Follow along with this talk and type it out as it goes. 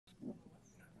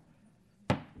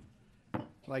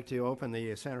like to open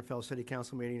the San Rafael City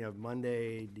Council meeting of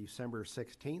Monday, December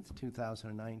 16th,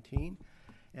 2019,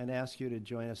 and ask you to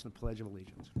join us in the Pledge of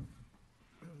Allegiance.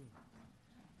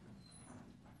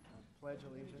 Pledge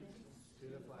allegiance to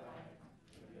the flag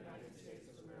of the United States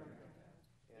of America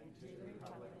and to the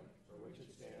republic for which it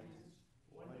stands,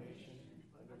 one nation,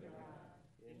 under God,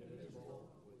 indivisible,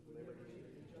 with liberty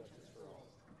and justice for all.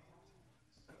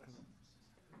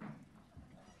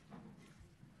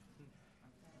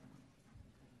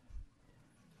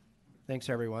 Thanks,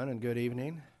 everyone, and good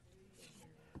evening.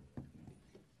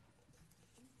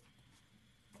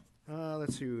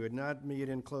 Let's see, we would not meet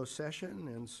in closed session,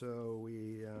 and so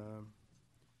we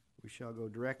shall go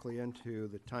directly into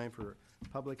the time for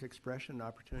public expression, an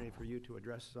opportunity for you to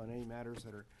address us on any matters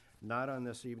that are not on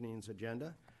this evening's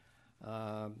agenda,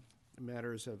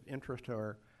 matters of interest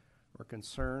or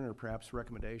concern, or perhaps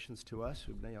recommendations to us.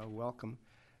 We welcome.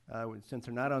 Since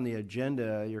they're not on the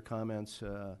agenda, your comments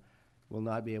will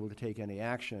not be able to take any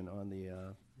action on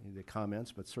the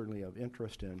comments, but certainly of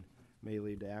interest and may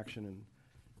lead to action in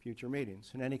future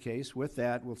meetings. In any case, with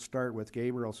that, we'll start with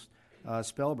Gabriel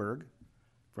Spellberg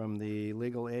from the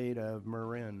Legal Aid of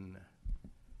Marin.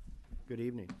 Good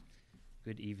evening.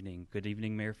 Good evening. Good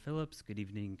evening, Mayor Phillips. Good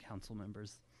evening, council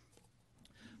members.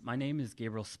 My name is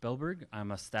Gabriel Spellberg. I'm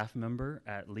a staff member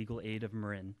at Legal Aid of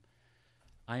Marin.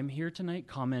 I'm here tonight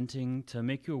commenting to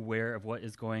make you aware of what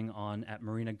is going on at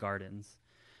Marina Gardens,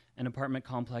 an apartment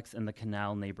complex in the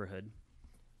Canal neighborhood.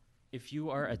 If you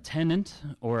are a tenant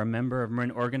or a member of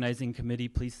Marin Organizing Committee,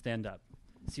 please stand up.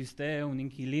 Si usted es un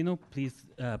inquilino, please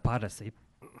párese.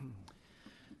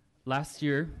 Last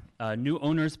year, new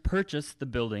owners purchased the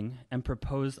building and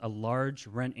proposed a large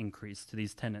rent increase to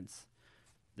these tenants.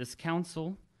 This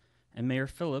council and Mayor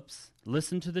Phillips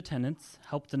listened to the tenants,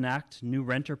 helped enact new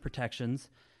renter protections,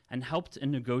 and helped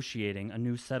in negotiating a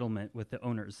new settlement with the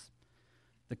owners.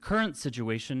 The current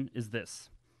situation is this.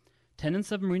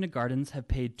 Tenants of Marina Gardens have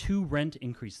paid 2 rent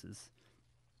increases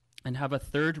and have a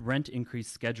 3rd rent increase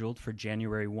scheduled for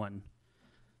January 1.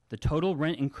 The total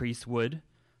rent increase would,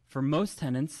 for most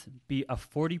tenants, be a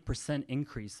 40%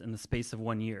 increase in the space of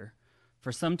 1 year.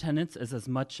 For some tenants, as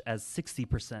much as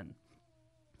 60%.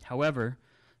 However,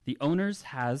 the owners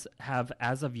have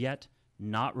as of yet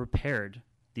not repaired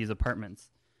these apartments.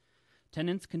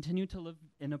 Tenants continue to live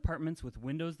in apartments with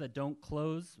windows that don't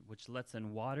close, which lets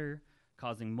in water,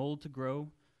 causing mold to grow,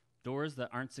 doors that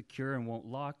aren't secure and won't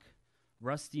lock,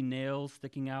 rusty nails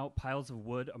sticking out, piles of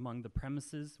wood among the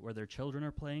premises where their children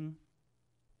are playing,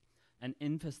 and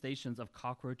infestations of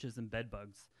cockroaches and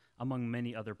bedbugs, among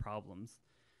many other problems.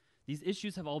 These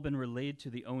issues have all been relayed to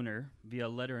the owner via a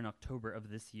letter in October of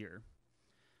this year.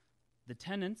 The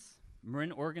tenants,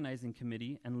 Marin Organizing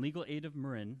Committee, and Legal Aid of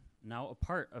Marin, now a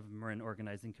part of Marin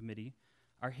Organizing Committee,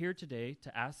 are here today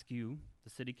to ask you, the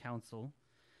City Council,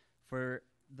 for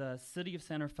the City of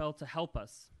San Rafael to help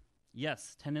us.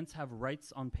 Yes, tenants have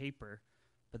rights on paper,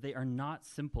 but they are not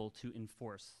simple to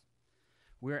enforce.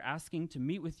 We are asking to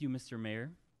meet with you, Mr.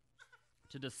 Mayor,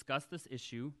 to discuss this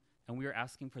issue, and we are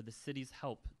asking for the city's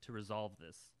help to resolve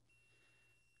this.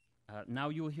 Now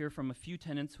you will hear from a few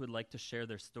tenants who would like to share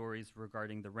their stories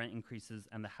regarding the rent increases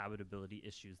and the habitability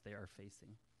issues they are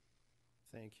facing.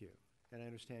 Thank you. And I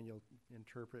understand you'll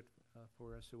interpret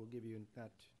for us, so we'll give you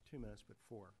not 2 minutes, but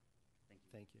 4.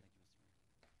 Thank you.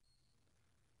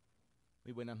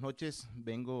 Muy buenas noches,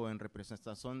 vengo en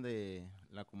representación de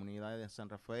la comunidad de San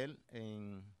Rafael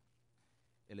en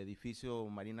el edificio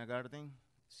Marina Garden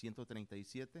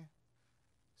 137.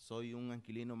 Soy un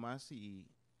inquilino más y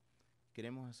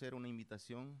queremos hacer una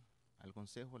invitación al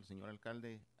consejo, al señor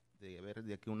alcalde, de ver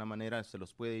de qué una manera se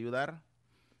los puede ayudar,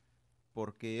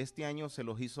 porque este año se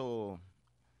los hizo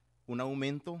un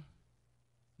aumento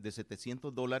de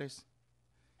 $700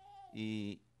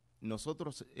 y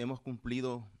nosotros estamos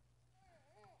cumpliendo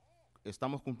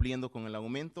con el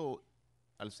aumento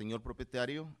al señor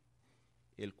propietario,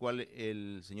 el cual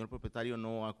el señor propietario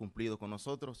no ha cumplido con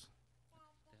nosotros.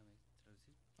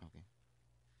 Okay.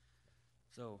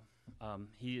 So,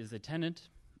 he is a tenant.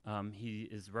 He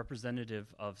is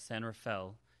representative of San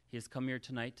Rafael. He has come here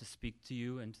tonight to speak to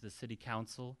you and to the City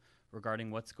Council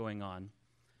regarding what's going on.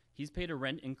 He's paid a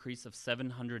rent increase of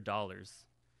 $700,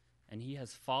 and he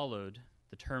has followed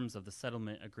the terms of the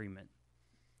settlement agreement.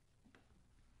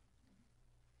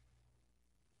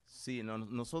 Sí,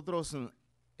 nosotros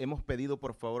hemos pedido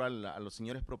por favor a los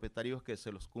señores propietarios que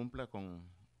se los cumpla con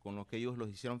lo que ellos los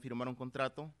hicieron firmar un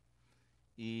contrato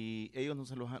y ellos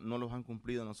no los han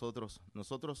cumplido.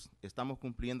 Nosotros estamos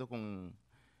cumpliendo con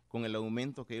el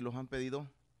aumento que ellos han pedido,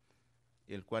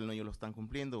 el cual no ellos lo están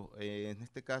cumpliendo. En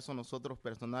este caso nosotros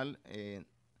personal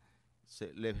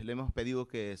le hemos pedido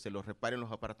que se los reparen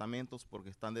los apartamentos porque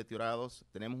están deteriorados.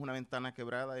 Tenemos una ventana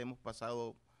quebrada, hemos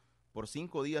pasado por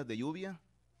 5 días de lluvia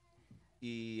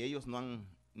y ellos no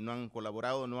han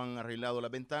colaborado, no han arreglado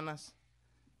las ventanas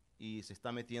y se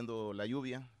está metiendo la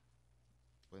lluvia.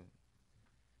 Pues,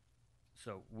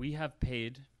 So we have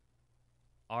paid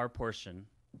our portion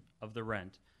of the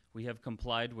rent. We have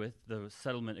complied with the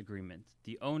settlement agreement.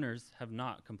 The owners have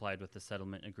not complied with the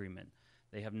settlement agreement.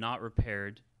 They have not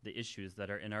repaired the issues that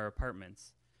are in our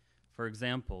apartments. For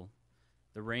example,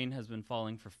 the rain has been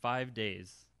falling for 5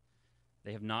 days.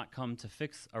 They have not come to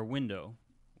fix our window,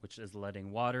 which is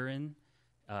letting water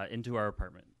into our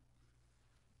apartment.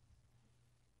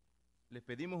 les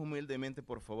pedimos humildemente,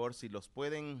 por favor, si los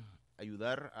pueden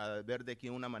ayudar a ver de qué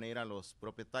una manera los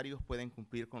propietarios pueden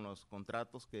cumplir con los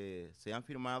contratos que se han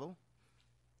firmado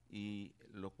y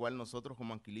lo cual nosotros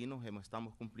como inquilinos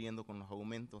estamos cumpliendo con los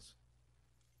aumentos.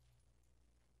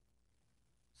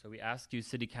 So we ask you,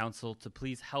 City Council, to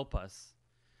please help us.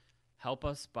 Help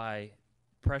us by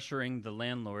pressuring the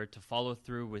landlord to follow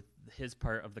through with his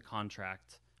part of the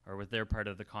contract or with their part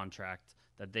of the contract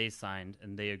that they signed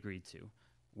and they agreed to.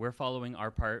 We're following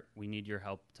our part. We need your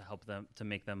help them, to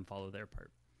make them follow their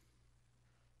part.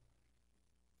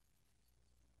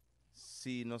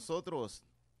 Si nosotros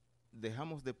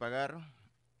dejamos de pagar,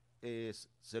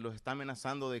 se los está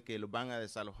amenazando de que los van a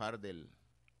desalojar de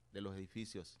los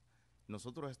edificios.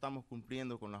 Nosotros estamos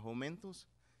cumpliendo con los aumentos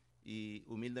y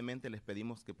humildemente les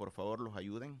pedimos que por favor los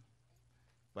ayuden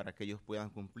para que ellos puedan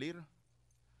cumplir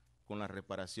con las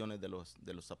reparaciones de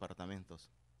los apartamentos.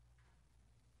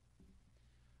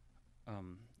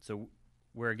 So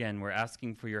we're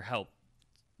asking for your help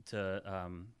to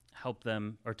help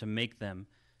them or to make them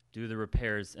do the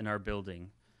repairs in our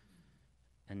building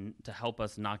and to help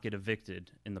us not get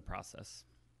evicted in the process.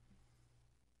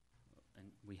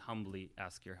 And we humbly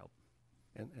ask your help.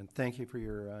 And thank you for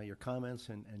your comments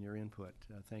and your input.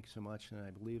 Thank you so much. And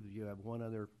I believe you have one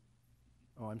other.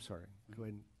 Oh, I'm sorry. Go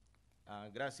ahead.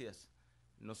 Gracias.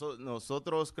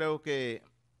 Nosotros creo que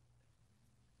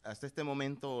hasta este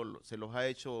momento se los ha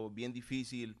hecho bien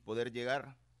difícil poder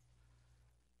llegar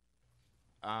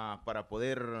para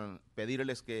poder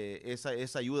pedirles que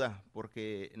esa ayuda,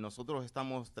 porque nosotros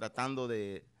estamos tratando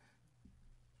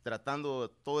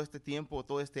todo este tiempo,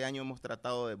 todo este año hemos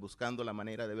tratado de buscando la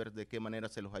manera de ver de qué manera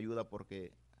se los ayuda,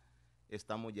 porque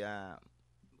estamos ya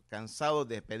cansados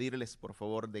de pedirles por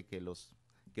favor de que los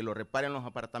reparen los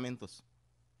apartamentos.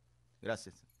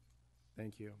 Gracias.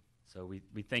 Thank you. So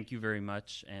we thank you very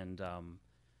much, and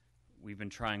we've been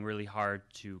trying really hard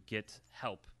to get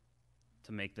help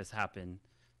to make this happen.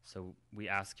 So we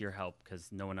ask your help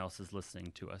because no one else is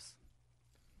listening to us.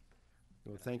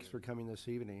 Well, thanks for coming this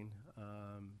evening.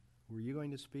 Were you going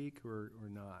to speak or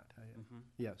not?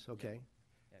 Yes, okay.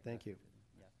 Thank you.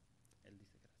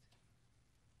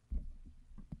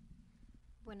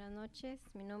 Buenas noches,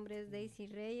 mi nombre es Daisy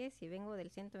Reyes y vengo del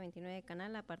 129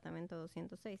 Canal, apartamento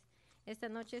 206. Esta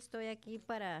noche estoy aquí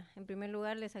para, en primer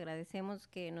lugar, les agradecemos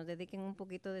que nos dediquen un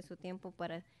poquito de su tiempo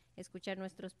para escuchar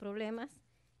nuestros problemas.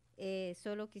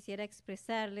 Solo quisiera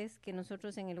expresarles que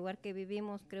nosotros en el lugar que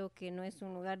vivimos creo que no es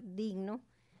un lugar digno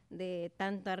de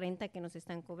tanta renta que nos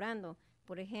están cobrando.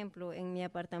 Por ejemplo, en mi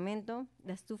apartamento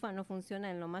la estufa no funciona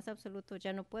en lo más absoluto,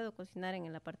 ya no puedo cocinar en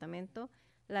el apartamento,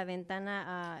 la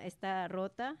ventana está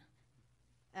rota,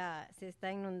 se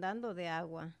está inundando de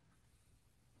agua.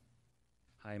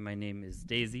 Hi, my name is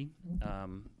Daisy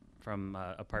from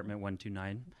apartment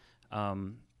 129.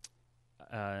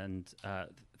 And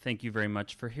thank you very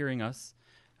much for hearing us.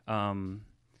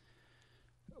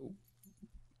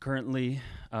 Currently,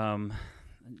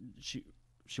 she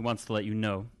wants to let you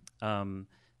know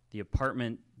the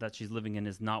apartment that she's living in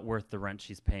is not worth the rent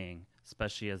she's paying,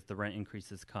 especially as the rent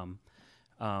increases come.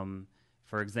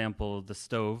 For example,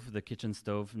 the kitchen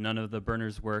stove, none of the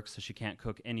burners work, so she can't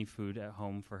cook any food at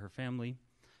home for her family.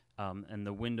 And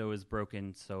the window is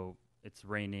broken, so it's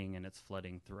raining and it's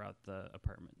flooding throughout the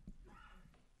apartment.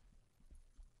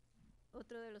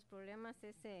 Otro de los problemas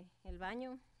es el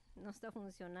baño, no está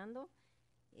funcionando.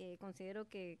 Considero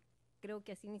que creo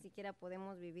que así ni siquiera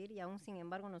podemos vivir y aún sin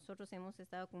embargo nosotros hemos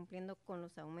estado cumpliendo con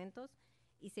los aumentos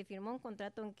y se firmó un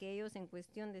contrato en que ellos en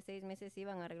cuestión de 6 meses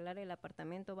iban a arreglar el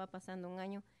apartamento, va pasando un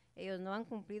año, ellos no han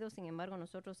cumplido, sin embargo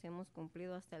nosotros hemos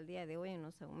cumplido hasta el día de hoy en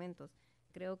los aumentos.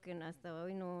 Creo que hasta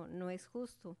hoy no es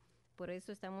justo, por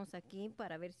eso estamos aquí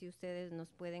para ver si ustedes nos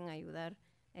pueden ayudar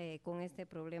con este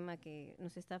problema que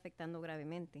nos está afectando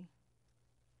gravemente.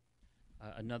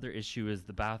 Another issue is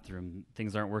the bathroom.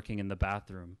 Things aren't working in the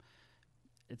bathroom.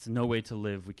 It's no way to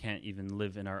live. We can't even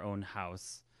live in our own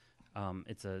house.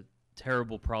 It's a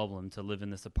terrible problem to live in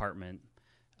this apartment,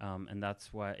 and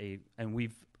that's why. And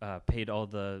we've paid all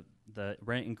the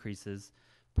rent increases.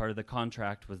 Part of the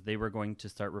contract was they were going to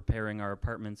start repairing our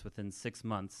apartments within 6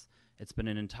 months. It's been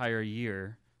an entire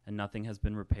year, and nothing has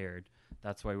been repaired.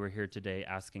 That's why we're here today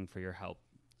asking for your help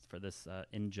for this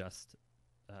unjust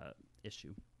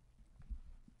issue.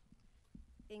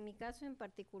 En mi caso en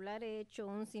particular he hecho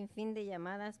un sinfín de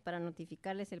llamadas para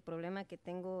notificarles el problema que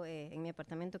tengo en mi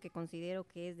apartamento, que considero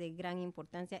que es de gran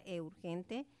importancia e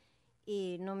urgente,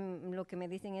 y lo que me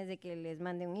dicen es de que les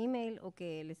mande un email o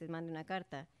que les mande una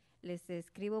carta. Les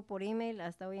escribo por email,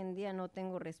 hasta hoy en día no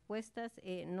tengo respuestas,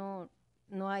 no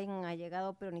han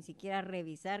llegado, pero ni siquiera a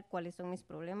revisar cuáles son mis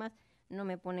problemas, no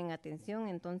me ponen atención,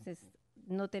 entonces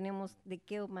no tenemos de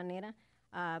qué manera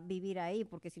a vivir ahí,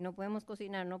 porque si no podemos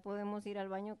cocinar, no podemos ir al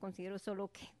baño, considero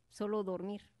solo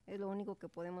dormir, es lo único que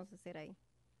podemos hacer ahí.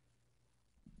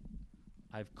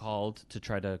 I've called to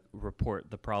try to report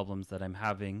the problems that I'm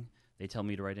having. They tell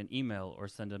me to write an email or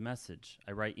send a message.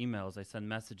 I write emails, I send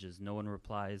messages, no one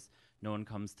replies, no one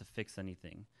comes to fix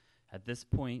anything. At this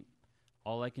point,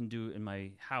 all I can do in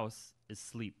my house is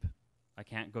sleep. I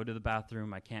can't go to the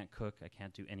bathroom, I can't cook, I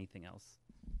can't do anything else.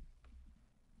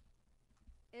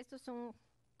 Estos son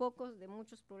pocos de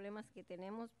muchos problemas que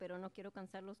tenemos, pero no quiero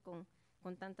cansarlos con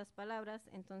tantas palabras,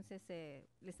 entonces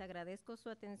les agradezco su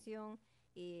atención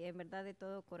y en verdad de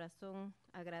todo corazón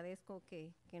agradezco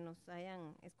que nos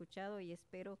hayan escuchado y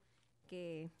espero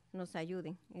que nos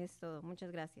ayuden. Es todo.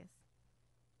 Muchas gracias.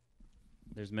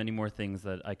 There's many more things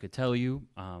that I could tell you,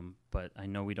 but I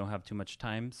know we don't have too much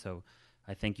time, so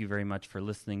I thank you very much for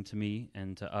listening to me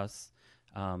and to us,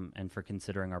 and for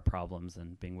considering our problems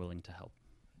and being willing to help.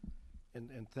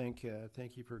 And thank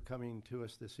you for coming to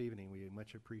us this evening. We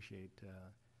much appreciate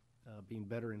being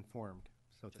better informed.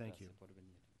 So thank you.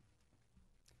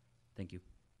 Thank you.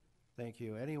 Thank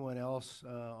you. Anyone else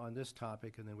on this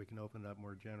topic, and then we can open it up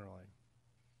more generally.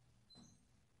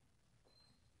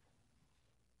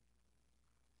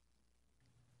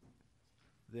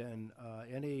 Then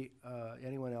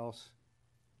anyone else?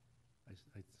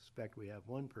 I suspect we have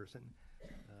one person.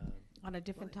 On a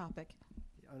different topic.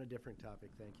 On a different topic,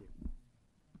 thank you.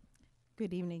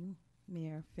 Good evening,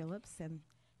 Mayor Phillips and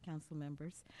council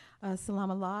members.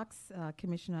 Salama Locks,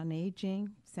 Commission on Aging,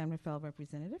 San Rafael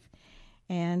representative.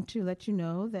 And to let you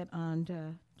know that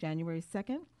on January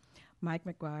 2nd, Mike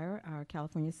McGuire, our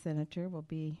California senator, will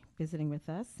be visiting with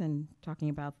us and talking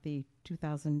about the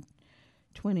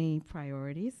 2020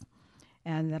 priorities.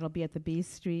 And that'll be at the B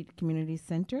Street Community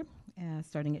Center,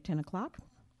 starting at 10 o'clock.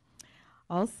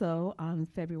 Also, on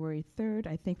February 3rd,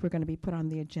 I think we're going to be put on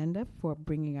the agenda for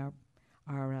bringing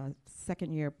our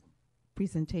second year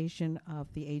presentation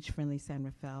of the Age-Friendly San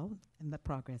Rafael and the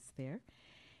progress there.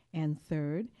 And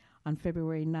third, on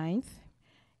February 9th,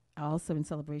 also in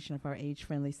celebration of our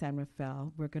Age-Friendly San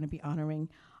Rafael, we're going to be honoring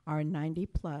our 90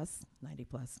 plus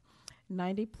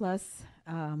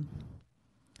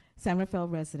San Rafael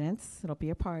residents. It'll be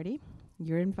a party.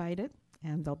 You're invited,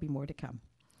 and there'll be more to come.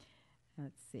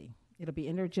 Let's see. It'll be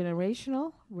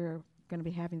intergenerational. We're going to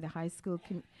be having the high school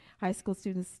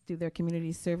students do their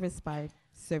community service by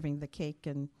serving the cake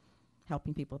and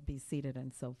helping people be seated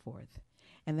and so forth.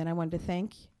 And then I wanted to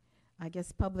thank, I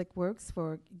guess, Public Works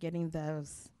for getting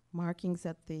those markings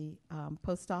at the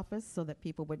post office so that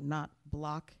people would not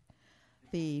block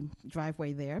the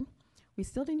driveway there. We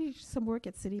still need some work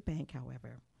at Citibank,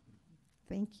 however.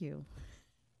 Thank you.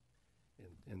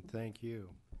 And thank you.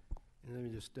 And let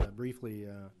me just briefly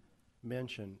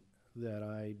mention that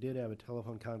I did have a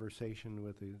telephone conversation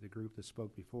with the group that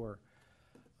spoke before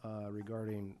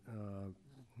regarding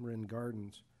Marin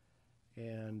Gardens,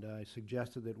 and I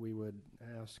suggested that we would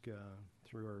ask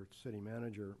through our city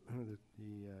manager that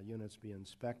the units be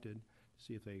inspected to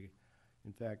see if they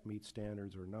in fact meet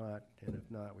standards or not, and if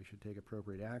not, we should take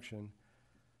appropriate action.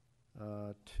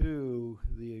 Two,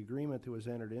 the agreement that was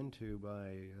entered into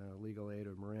by Legal Aid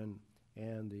of Marin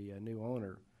and the new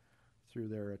owner through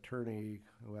their attorney,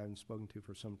 who I haven't spoken to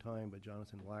for some time, but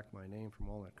Jonathan Black, my name, from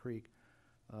Walnut Creek,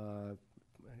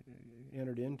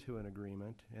 entered into an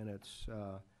agreement, and it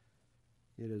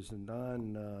is a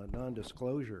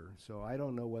non-disclosure. So I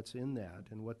don't know what's in that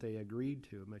and what they agreed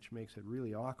to, which makes it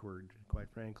really awkward, quite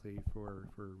frankly, for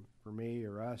me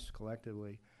or us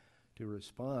collectively to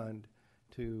respond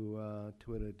to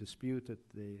a dispute that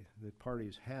the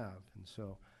parties have. And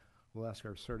so we'll ask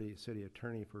our city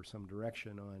attorney for some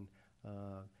direction on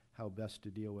how best to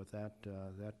deal with that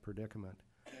predicament.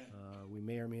 We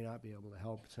may or may not be able to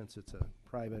help since it's a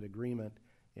private agreement,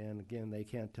 and again, they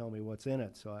can't tell me what's in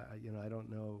it, so I don't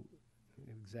know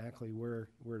exactly where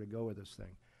to go with this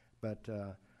thing. But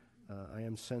I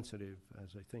am sensitive,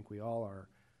 as I think we all are,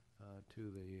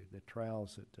 to the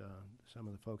trials that some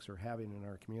of the folks are having in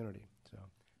our community. So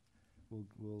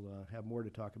we'll have more to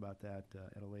talk about that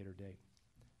at a later date.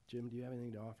 Jim, do you have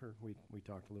anything to offer? We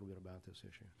talked a little bit about this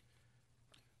issue.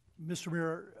 Mr.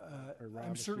 Mayor, Or Rob,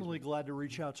 I'm excuse certainly me. glad to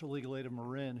reach out to Legal Aid of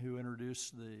Marin, who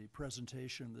introduced the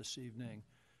presentation this evening,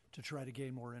 to try to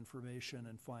gain more information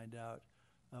and find out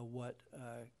what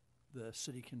the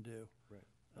city can do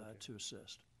Right. Okay. to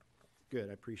assist. Good,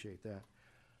 I appreciate that.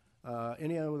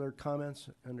 Any other comments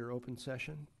under open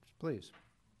session? Please.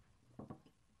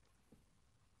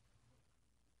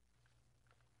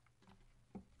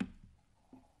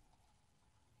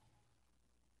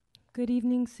 Good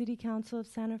evening, City Council of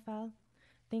San Rafael.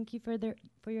 Thank you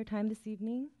for your time this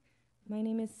evening. My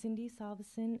name is Cindy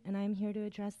Salveson, and I'm here to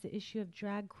address the issue of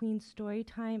drag queen story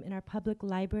time in our public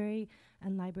library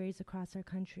and libraries across our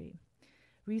country.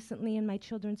 Recently, in my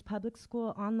children's public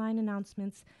school online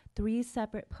announcements, 3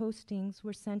 separate postings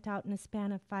were sent out in a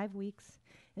span of 5 weeks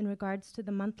in regards to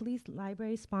the monthly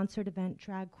library-sponsored event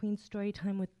Drag Queen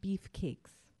Storytime with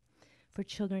Beefcakes for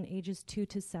children ages 2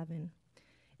 to 7.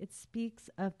 It speaks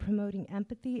of promoting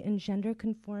empathy in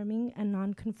gender-conforming and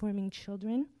non-conforming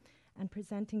children and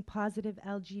presenting positive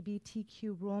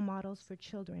LGBTQ role models for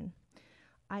children.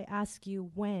 I ask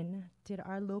you, when did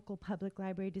our local public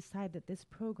library decide that this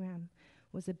program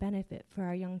was a benefit for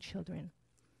our young children?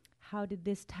 How did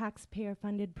this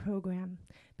taxpayer-funded program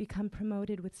become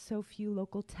promoted with so few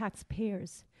local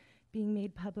taxpayers being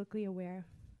made publicly aware?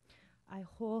 I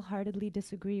wholeheartedly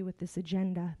disagree with this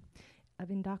agenda of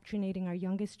indoctrinating our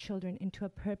youngest children into a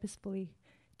purposefully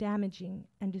damaging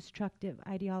and destructive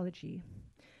ideology.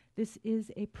 This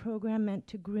is a program meant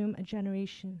to groom a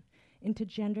generation into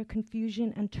gender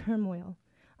confusion and turmoil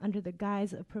under the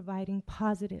guise of providing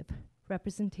positive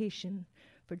representation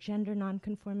for gender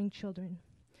nonconforming children.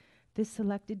 This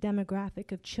selected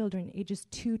demographic of children ages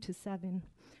 2 to 7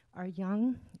 are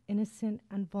young, innocent,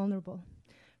 and vulnerable,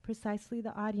 precisely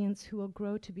the audience who will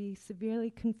grow to be severely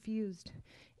confused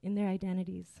in their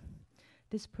identities.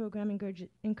 This program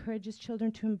encourages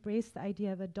children to embrace the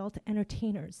idea of adult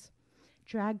entertainers,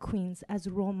 drag queens as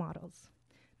role models,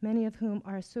 many of whom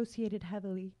are associated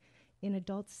heavily in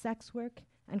adult sex work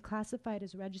and classified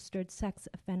as registered sex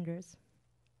offenders.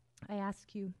 I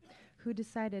ask you, who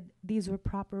decided these were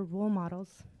proper role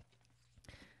models?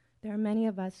 There are many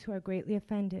of us who are greatly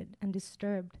offended and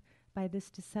disturbed by this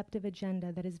deceptive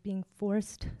agenda that is being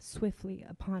forced swiftly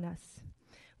upon us.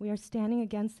 We are standing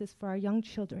against this for our young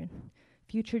children,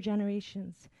 future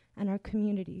generations, and our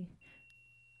community,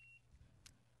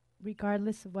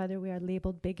 regardless of whether we are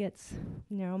labeled bigots,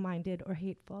 narrow-minded, or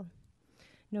hateful.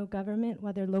 No government,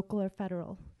 whether local or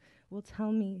federal, will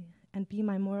tell me and be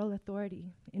my moral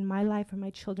authority in my life or my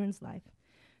children's life,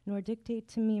 nor dictate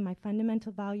to me my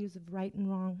fundamental values of right and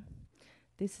wrong.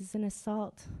 This is an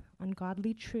assault on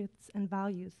godly truths and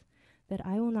values that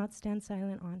I will not stand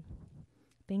silent on.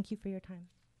 Thank you for your time.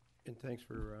 And thanks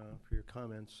for your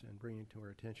comments and bringing to our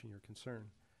attention your concern.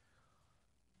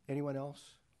 Anyone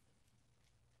else?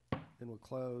 Then we'll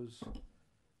close.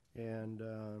 And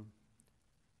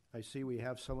I see we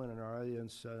have someone in our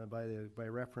audience by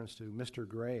reference to Mr.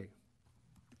 Gray.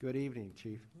 Good evening,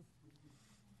 Chief.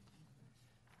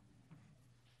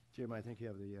 Jim, I think you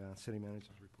have the city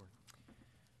manager's report.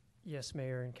 Yes,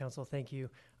 Mayor and Council, thank you.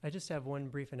 I just have one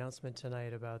brief announcement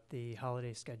tonight about the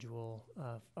holiday schedule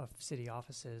of city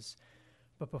offices.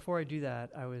 But before I do that,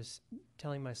 I was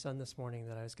telling my son this morning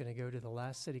that I was going to go to the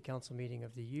last city council meeting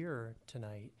of the year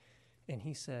tonight, and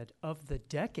he said, of the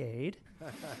decade.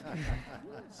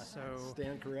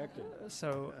 Stand corrected.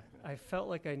 So I felt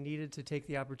like I needed to take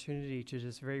the opportunity to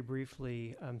just very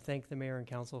briefly thank the mayor and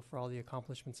council for all the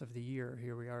accomplishments of the year.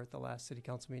 Here we are at the last city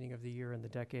council meeting of the year and the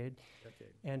decade.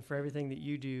 And for everything that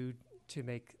you do to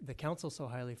make the council so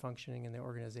highly functioning and the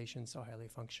organization so highly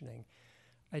functioning.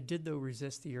 I did, though,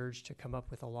 resist the urge to come up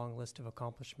with a long list of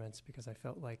accomplishments because I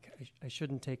felt like I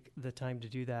shouldn't take the time to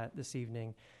do that this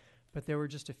evening. But there were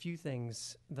just a few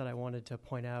things that I wanted to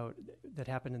point out that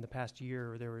happened in the past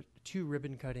year. There were 2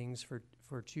 ribbon cuttings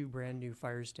for 2 brand new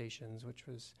fire stations, which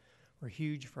were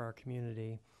huge for our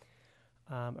community.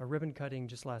 A ribbon cutting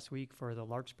just last week for the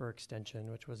Larkspur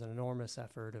extension, which was an enormous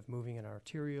effort of moving an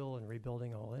arterial and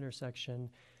rebuilding a whole intersection.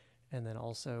 And then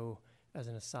also, as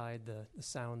an aside, the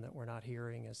sound that we're not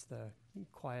hearing is the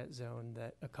quiet zone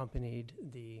that accompanied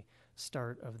the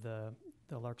start of the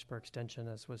Larkspur extension,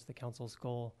 as was the council's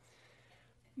goal.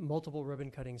 Multiple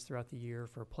ribbon cuttings throughout the year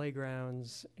for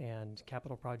playgrounds and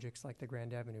capital projects like the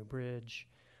Grand Avenue Bridge.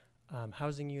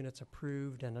 Housing units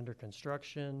approved and under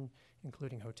construction,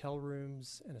 including hotel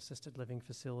rooms and assisted living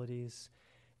facilities.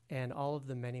 and all of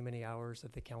the many, many hours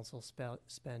that the council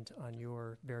spent on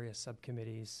your various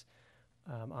subcommittees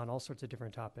on all sorts of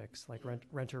different topics like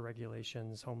renter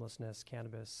regulations, homelessness,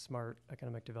 cannabis, smart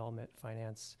economic development,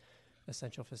 finance,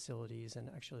 essential facilities, and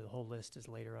actually the whole list is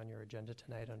later on your agenda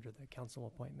tonight under the council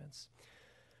appointments.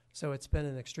 So it's been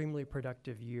an extremely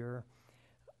productive year,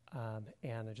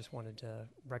 and I just wanted to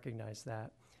recognize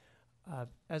that.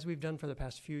 As we've done for the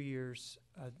past few years,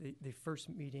 the first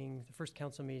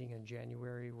council meeting in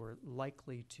January, we're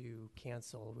likely to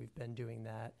cancel. We've been doing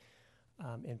that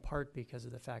in part because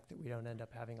of the fact that we don't end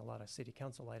up having a lot of city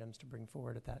council items to bring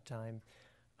forward at that time,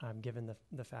 given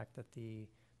the fact that the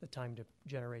time to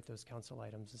generate those council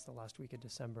items is the last week of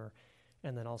December,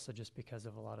 and then also just because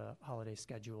of a lot of holiday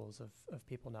schedules of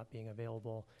people not being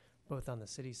available, both on the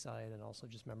city side and also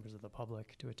just members of the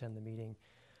public to attend the meeting.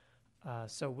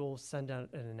 So we'll send out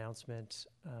an announcement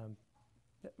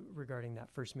regarding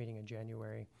that first meeting in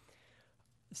January.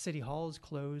 City Hall is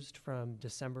closed from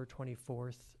December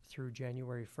 24th through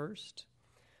January 1st,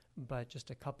 but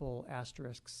just a couple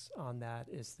asterisks on that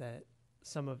is that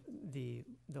some of the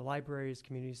libraries,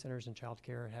 community centers, and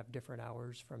childcare have different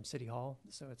hours from City Hall.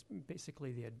 So it's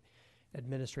basically the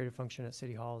administrative function at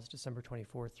City Hall is December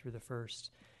 24th through the 1st.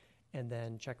 And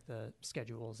then check the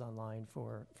schedules online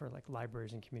for like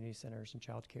libraries and community centers and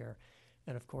childcare.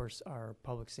 And of course, our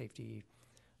public safety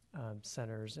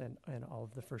centers and all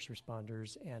of the first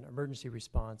responders and emergency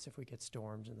response, if we get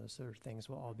storms and those sort of things,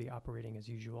 will all be operating as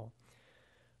usual.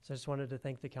 So I just wanted to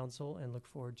thank the council and look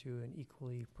forward to an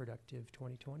equally productive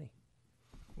 2020.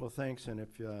 Well, thanks, and if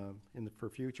for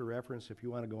future reference, if you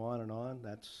want to go on and on,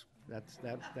 that's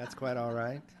quite all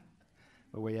right.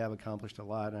 But we have accomplished a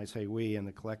lot, and I say we in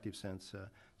the collective sense.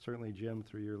 Certainly, Jim,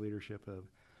 through your leadership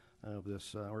of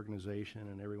this organization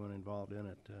and everyone involved in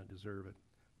it, deserve it.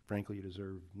 Frankly, you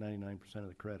deserve 99% of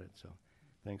the credit. So,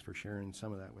 thanks for sharing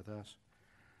some of that with us.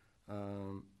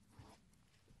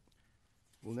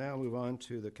 We'll now move on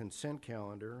to the consent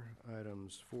calendar,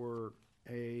 items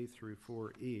 4A through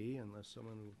 4E, unless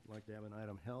someone would like to have an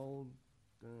item held.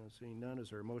 Seeing none, is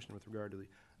there a motion with regard to the,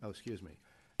 excuse me.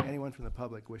 Anyone from the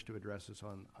public wish to address us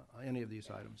on any of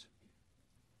these items?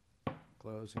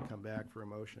 Close and come back for a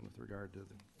motion with regard to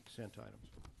the consent items.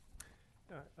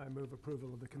 I move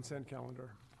approval of the consent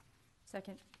calendar.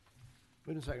 Second.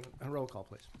 Move in second. Roll call,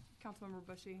 please. Councilmember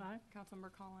Bushy. Aye. Councilmember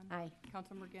Collin. Aye.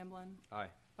 Councilmember Gamblin. Aye.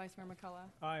 Vice Mayor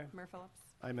McCullough. Aye. Mayor Phillips.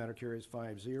 Aye, matter carries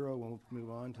 5-0. We'll move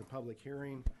on to public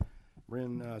hearing.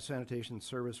 Marin sanitation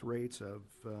service rates of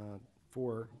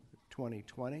for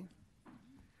 2020.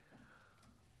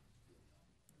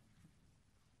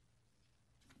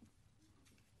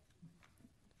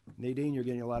 Nadine, you're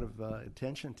getting a lot of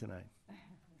attention tonight.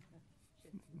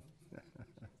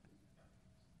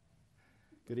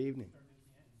 Good evening.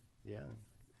 Yeah.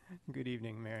 Good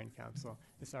evening, Mayor and Council.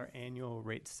 This is our annual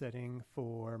rate setting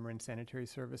for Marin Sanitary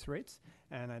Service rates,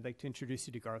 and I'd like to introduce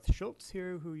you to Garth Schultz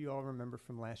here, who you all remember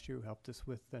from last year, who helped us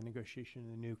with the negotiation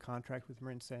of the new contract with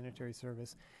Marin Sanitary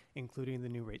Service, including the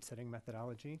new rate setting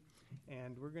methodology.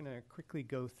 And we're going to quickly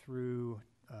go through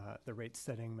the rate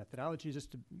setting methodology,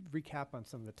 just to recap on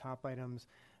some of the top items,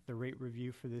 the rate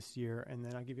review for this year, and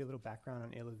then I'll give you a little background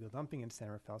on illegal dumping in San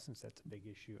Rafael, since that's a big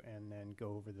issue, and then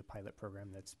go over the pilot program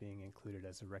that's being included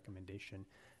as a recommendation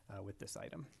with this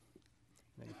item.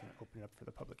 And then you can open it up for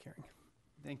the public hearing.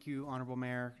 Thank you, Honorable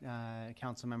Mayor,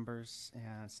 council members,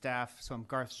 and staff. So I'm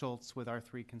Garth Schultz with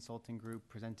R3 Consulting Group,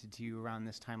 presented to you around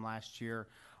this time last year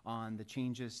on the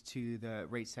changes to the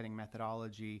rate setting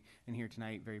methodology. And here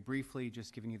tonight, very briefly,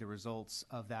 just giving you the results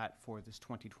of that for this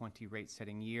 2020 rate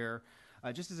setting year.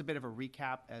 Just as a bit of a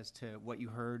recap as to what you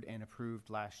heard and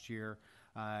approved last year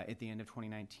at the end of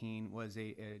 2019 was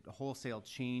a wholesale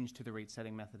change to the rate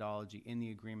setting methodology in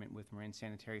the agreement with Marin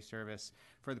Sanitary Service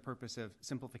for the purpose of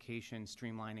simplification,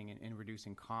 streamlining, and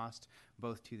reducing cost,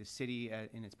 both to the city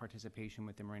in its participation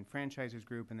with the Marin Franchisers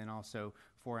Group and then also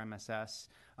for MSS.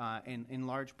 And in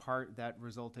large part, that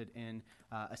resulted in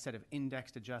a set of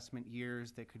indexed adjustment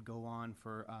years that could go on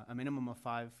for a minimum of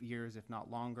 5 years, if not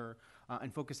longer,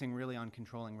 and focusing really on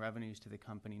controlling revenues to the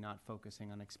company, not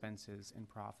focusing on expenses and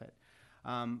profit.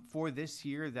 For this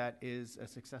year, that is a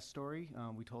success story.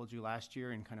 We told you last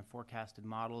year in kind of forecasted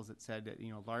models that said that,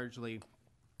 largely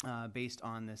based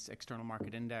on this external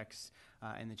market index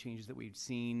and the changes that we've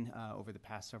seen over the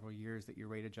past several years, that your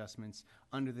rate adjustments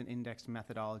under the indexed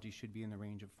methodology should be in the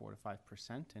range of 4 to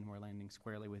 5%, and we're landing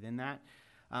squarely within that.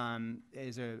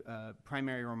 As a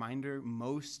primary reminder,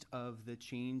 most of the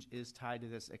change is tied to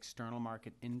this external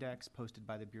market index posted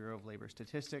by the Bureau of Labor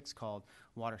Statistics called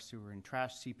Water, Sewer, and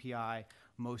Trash CPI.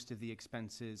 most of the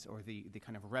expenses or the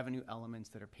kind of revenue elements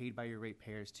that are paid by your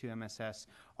ratepayers to MSS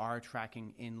are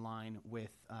tracking in line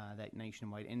with that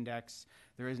nationwide index.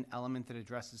 There is an element that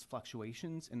addresses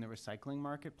fluctuations in the recycling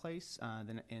marketplace,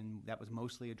 and that was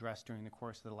mostly addressed during the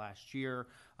course of the last year,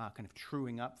 kind of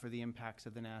truing up for the impacts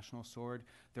of the national sword.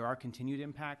 There are continued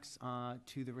impacts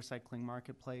to the recycling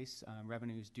marketplace.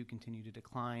 Revenues do continue to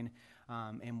decline,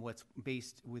 and what's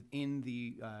based within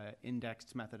the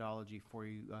indexed methodology for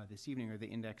you this evening, or the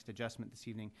indexed adjustment this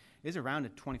evening, is around a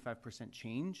 25%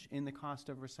 change in the cost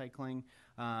of recycling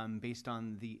based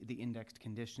on the indexed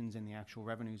conditions and the actual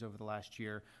revenues over the last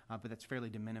year, but that's fairly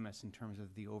de minimis in terms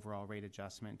of the overall rate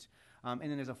adjustment. And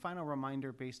then as a final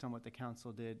reminder, based on what the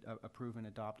council did approve and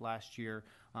adopt last year,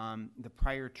 the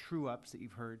prior true-ups that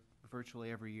you've heard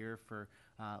virtually every year for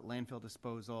landfill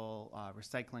disposal,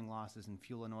 recycling losses, and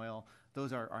fuel and oil,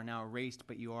 those are now erased,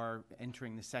 but you are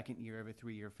entering the second year of a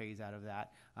 3-year phase out of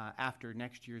that. After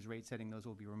next year's rate setting, those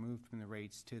will be removed from the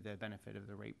rates to the benefit of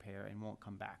the ratepayer and won't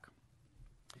come back.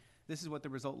 This is what the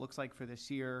result looks like for this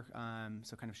year.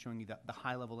 So kind of showing you the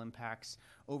high-level impacts.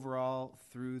 Overall,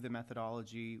 through the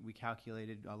methodology, we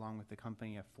calculated, along with the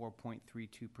company, a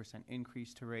 4.32%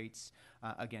 increase to rates.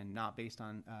 Again, not based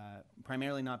on,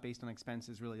 primarily not based on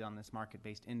expenses, really on this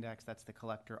market-based index. That's the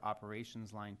collector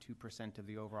operations line, 2% of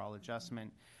the overall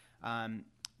adjustment.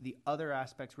 The other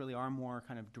aspects really are more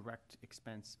kind of direct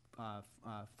expense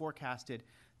forecasted.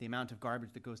 The amount of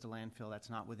garbage that goes to landfill, that's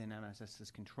not within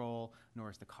MSS's control, nor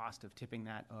is the cost of tipping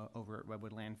that over at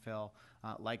Redwood Landfill.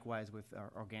 Likewise with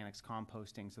our organics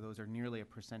composting, so those are nearly a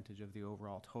percentage of the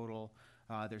overall total.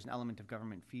 There's an element of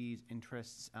government fees,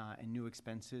 interests, and new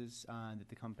expenses that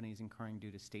the company is incurring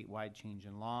due to statewide change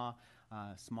in law,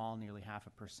 small, nearly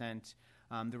 0.5%.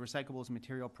 The recyclables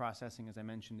material processing, as I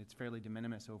mentioned, it's fairly de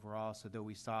minimis overall, so though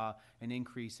we saw an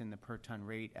increase in the per ton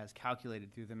rate as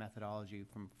calculated through the methodology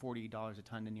from $40 a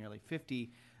ton to nearly $50,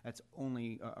 that's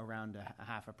only around a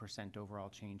 0.5% overall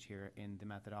change here in the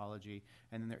methodology.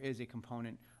 And then there is a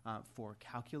component for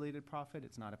calculated profit.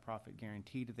 It's not a profit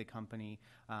guarantee to the company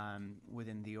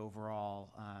within the overall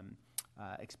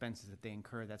expenses that they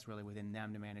incur. That's really within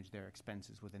them to manage their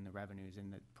expenses within the revenues,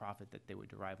 and the profit that they would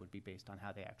derive would be based on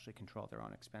how they actually control their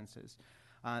own expenses.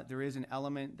 There is an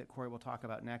element that Corey will talk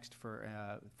about next for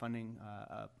funding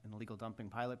an illegal dumping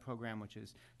pilot program, which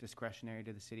is discretionary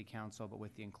to the City Council, but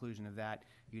with the inclusion of that,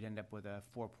 you'd end up with a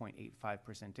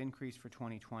 4.85% increase for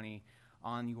 2020.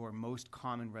 On your most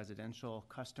common residential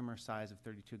customer size of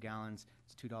 32 gallons,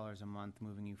 it's $2 a month,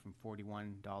 moving you from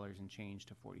 $41 and change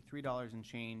to $43 and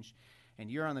change.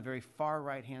 And you're on the very far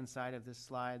right-hand side of this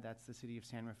slide. That's the City of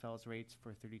San Rafael's rates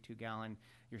for 32 gallon.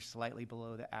 You're slightly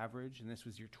below the average, and this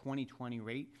was your 2020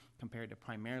 rate compared to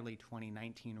primarily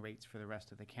 2019 rates for the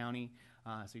rest of the county.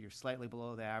 So you're slightly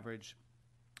below the average.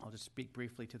 I'll just speak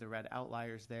briefly to the red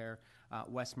outliers there.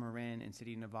 West Marin and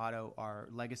City of Novato are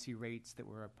legacy rates that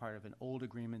were a part of an old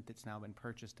agreement that's now been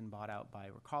purchased and bought out by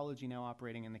Recology, now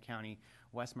operating in the county.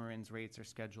 West Marin's rates are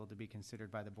scheduled to be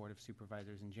considered by the Board of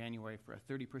Supervisors in January for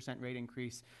a 30% rate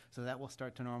increase, so that will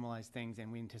start to normalize things,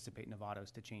 and we anticipate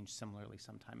Novato's to change similarly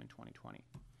sometime in 2020.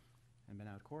 And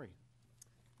now to Corey.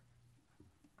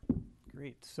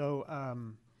 Great. So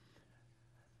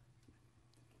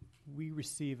we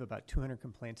receive about 200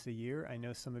 complaints a year. I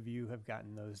know some of you have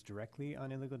gotten those directly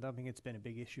on illegal dumping. It's been a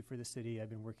big issue for the city. I've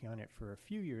been working on it for a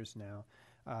few years now.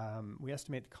 We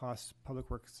estimate the cost, Public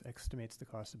Works estimates the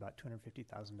cost about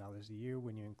 $250,000 a year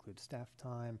when you include staff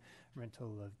time,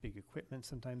 rental of big equipment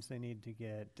sometimes they need to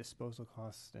get, disposal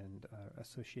costs, and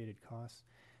associated costs.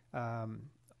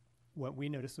 What we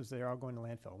noticed was they're all going to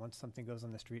landfill. Once something goes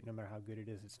on the street, no matter how good it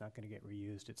is, it's not going to get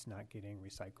reused. It's not getting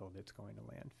recycled. It's going to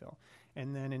landfill.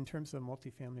 And then in terms of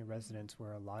multifamily residents,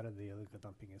 where a lot of the illegal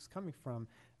dumping is coming from,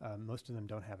 most of them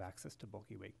don't have access to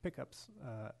bulky waste pickups,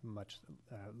 much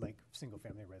like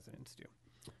single-family residents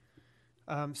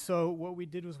do. So what we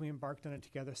did was we embarked on a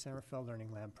Together San Rafael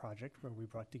Learning Lab project, where we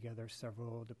brought together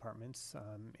several departments,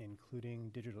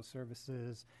 including digital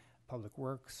services, Public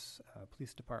Works,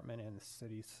 Police Department, and the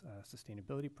city's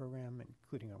sustainability program,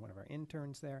 including one of our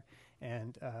interns there,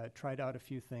 and tried out a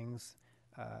few things,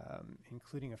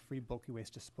 including a free bulky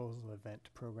waste disposal event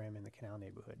program in the Canal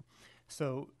neighborhood.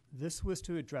 So this was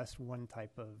to address one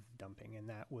type of dumping, and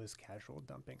that was casual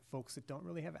dumping, folks that don't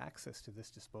really have access to this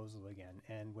disposal again.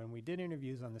 And when we did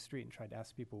interviews on the street and tried to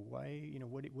ask people, why,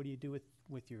 what do you do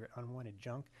with your unwanted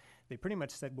junk? They pretty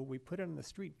much said, well, we put it on the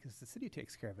street because the city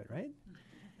takes care of it, right?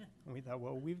 And we thought,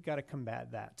 well, we've got to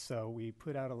combat that. So we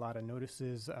put out a lot of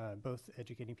notices, both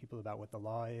educating people about what the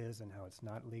law is and how it's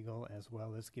not legal, as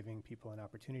well as giving people an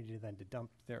opportunity then to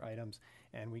dump their items.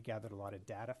 And we gathered a lot of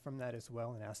data from that as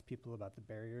well and asked people about the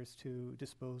barriers to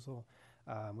disposal.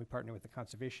 We partnered with the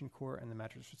Conservation Corps and the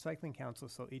Mattress Recycling Council,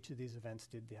 so each of these events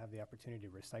did have the opportunity to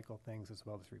recycle things as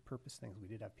well as repurpose things. We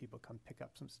did have people come pick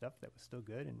up some stuff that was still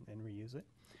good and reuse it.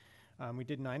 We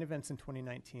did 9 events in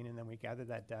 2019, and then we gathered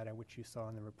that data, which you saw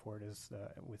in the report,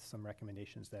 with some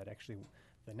recommendations that actually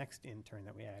the next intern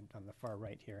that we had on the far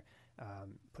right here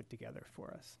put together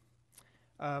for us.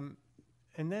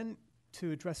 And then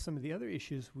to address some of the other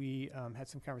issues, we had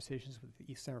some conversations with the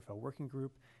East San Rafael Working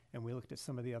Group, and we looked at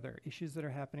some of the other issues that are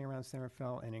happening around San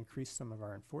Rafael and increased some of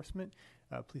our enforcement.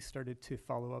 Police started to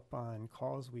follow up on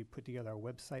calls. We put together a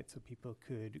website so people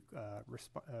could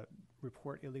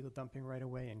report illegal dumping right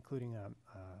away, including a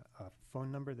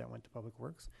phone number that went to Public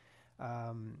Works.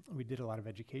 We did a lot of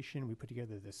education. We put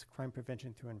together this crime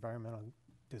prevention through environmental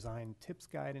design tips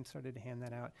guide and started to hand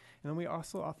that out. And then we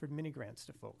also offered mini grants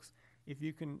to folks. If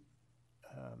you can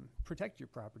protect your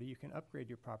property, you can upgrade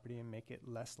your property and make it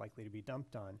less likely to be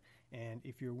dumped on. And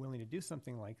if you're willing to do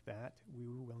something like that, we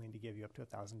were willing to give you up to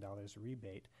 $1,000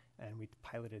 rebate, and we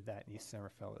piloted that in East San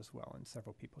Rafael as well, and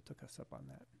several people took us up on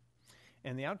that.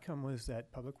 And the outcome was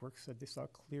that Public Works said they saw a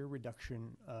clear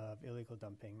reduction of illegal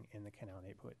dumping in the Canal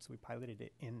neighborhood, so we piloted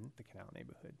it in the Canal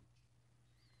neighborhood.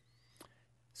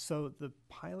 So the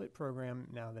pilot program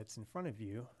now that's in front of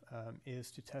you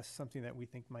is to test something that we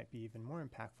think might be even more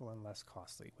impactful and less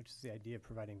costly, which is the idea of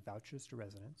providing vouchers to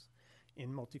residents in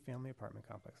multifamily apartment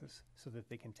complexes so that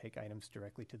they can take items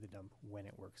directly to the dump when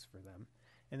it works for them.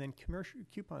 And then commercial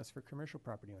coupons for commercial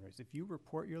property owners. If you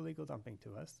report your illegal dumping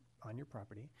to us on your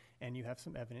property and you have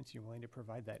some evidence, you're willing to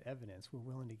provide that evidence, we're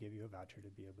willing to give you a voucher to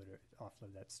be able to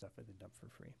offload that stuff at the dump for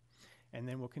free. And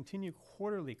then we'll continue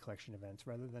quarterly collection events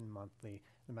rather than monthly.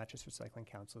 The Mattress Recycling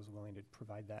Council is willing to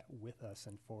provide that with us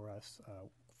and for us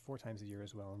 4 times a year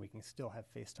as well, and we can still have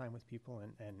FaceTime with people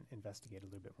and investigate a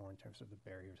little bit more in terms of the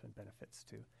barriers and benefits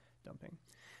to dumping.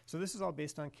 So this is all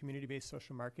based on community-based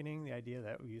social marketing, the idea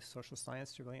that we use social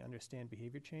science to really understand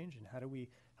behavior change, and how do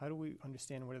we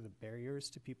understand what are the barriers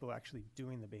to people actually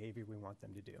doing the behavior we want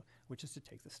them to do, which is to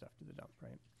take the stuff to the dump,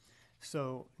 right?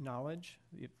 So knowledge,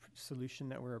 the solution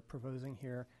that we're proposing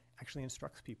here, actually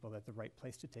instructs people that the right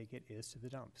place to take it is to the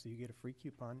dump. So you get a free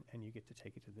coupon and you get to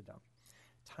take it to the dump.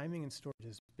 Timing and storage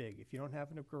is big. If you don't have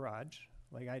a garage,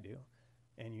 like I do,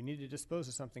 and you need to dispose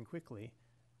of something quickly,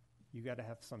 you got to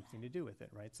have something to do with it,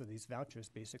 right? So these vouchers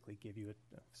basically give you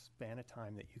a span of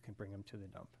time that you can bring them to the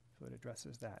dump. So it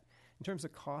addresses that. In terms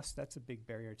of cost, that's a big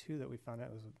barrier too that we found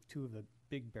out was 2 of the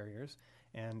big barriers,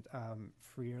 and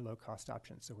free or low-cost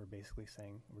options. So we're basically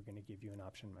saying we're going to give you an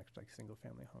option much like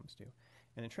single-family homes do.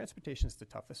 And then transportation is the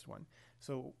toughest one.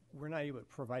 So we're not able to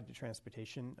provide the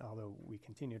transportation, although we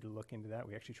continue to look into that.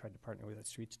 We actually tried to partner with a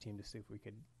streets team to see if we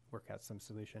could work out some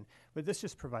solution. But this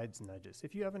just provides nudges.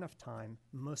 If you have enough time,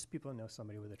 most people know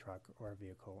somebody with a truck or a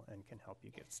vehicle and can help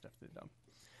you get stuff to the dump.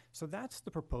 So that's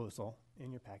the proposal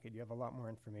in your packet. You have a lot more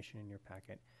information in your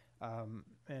packet.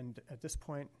 And at this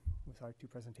point, with our 2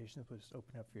 presentations, we'll just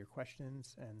open up for your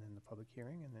questions and then the public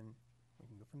hearing, and then we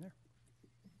can go from there.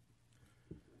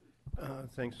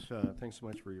 Thanks so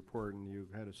much for your report, and you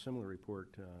had a similar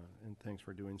report, and thanks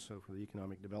for doing so for the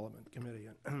Economic Development Committee.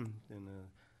 And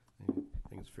I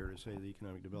think it's fair to say the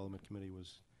Economic Development Committee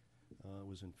was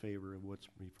in favor of what's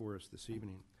before us this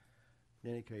evening.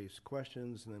 In any case,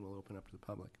 questions, and then we'll open up to the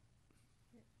public.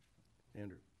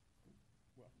 Andrew.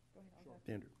 Well, Go ahead, I'll go.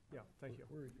 Andrew. yeah, thank you.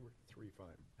 We're 3-5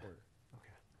 order.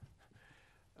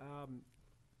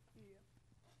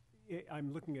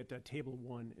 I'm looking at Table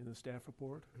 1 in the staff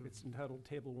report. Mhm. It's entitled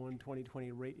Table 1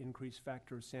 2020 Rate Increase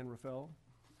Factors San Rafael.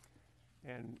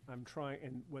 And I'm trying,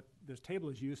 and what this table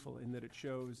is useful in that it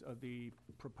shows the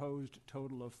proposed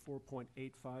total of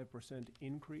 4.85%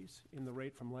 increase in the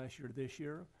rate from last year to this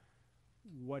year.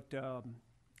 What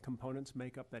components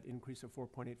make up that increase of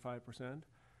 4.85%?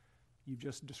 You've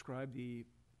just described the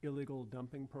illegal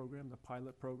dumping program, the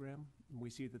pilot program.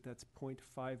 We see that that's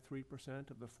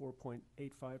 0.53% of the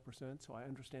 4.85%, so I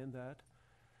understand that.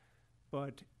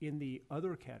 But in the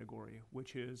other category,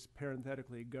 which is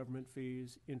parenthetically government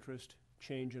fees, interest,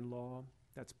 change in law,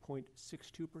 that's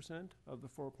 0.62% of the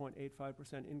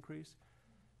 4.85% increase.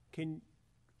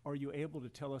 Are you able to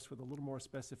tell us with a little more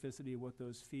specificity what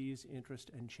those fees, interest,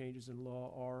 and changes in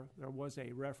law are? There was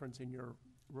a reference in your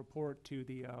report to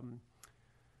the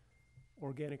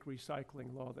organic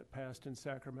recycling law that passed in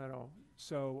Sacramento.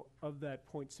 So of that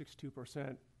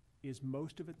 0.62%, is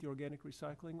most of it the organic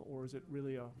recycling, or is it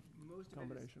really a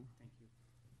combination? Thank you.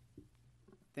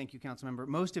 Thank you, Councilmember.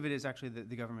 Most of it is actually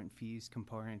the government fees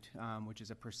component, which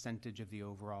is a percentage of the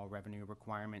overall revenue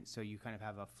requirement. So you kind of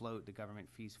have a float, the government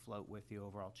fees float with the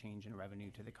overall change in revenue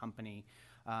to the company.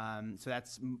 So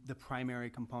that's the primary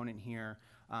component here.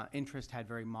 Interest had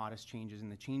very modest changes, and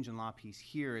the change in law piece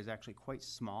here is actually quite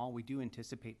small. We do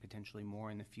anticipate potentially more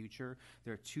in the future.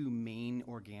 There are two main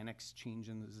organics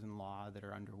changes in law that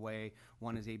are underway.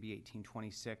 One is AB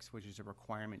 1826, which is a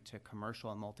requirement to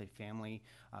commercial and multifamily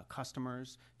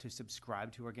customers to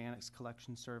subscribe to organics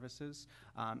collection services.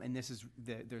 And this is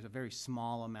there's a very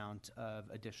small amount of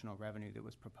additional revenue that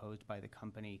was proposed by the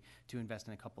company to invest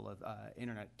in a couple of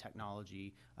internet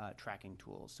technology tracking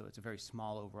tools. So it's a very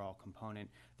small overall component.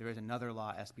 There is another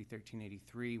law, SB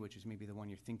 1383, which is maybe the one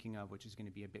you're thinking of, which is going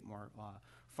to be a bit more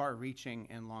far-reaching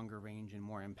and longer range and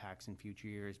more impacts in future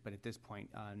years. But at this point,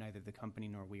 neither the company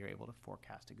nor we are able to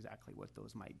forecast exactly what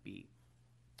those might be.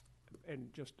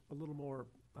 And just a little more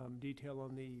detail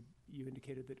on you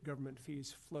indicated that government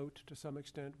fees float to some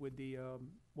extent with the,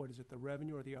 what is it, the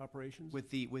revenue or the operations?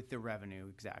 With the revenue,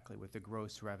 exactly, with the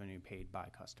gross revenue paid by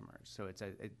customers. So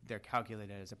they're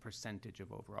calculated as a percentage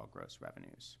of overall gross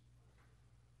revenues.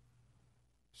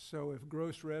 So if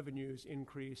gross revenues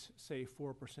increase, say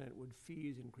 4%, would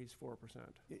fees increase 4%?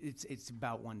 It's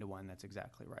about 1-to-1, that's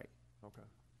exactly right. Okay.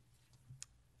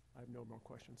 I have no more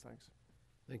questions, thanks.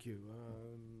 Thank you.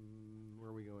 Where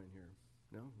are we going here?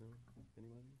 No?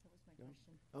 Anybody? That was my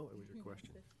question. Oh, it was your question.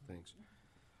 Thanks.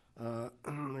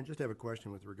 I just have a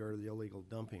question with regard to the illegal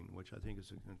dumping, which I think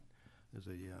is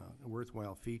a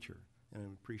worthwhile feature, and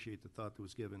I appreciate the thought that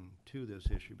was given to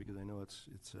this issue because I know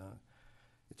it's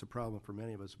a problem for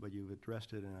many of us, but you've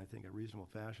addressed it in, I think, a reasonable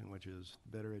fashion, which is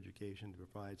better education to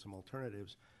provide some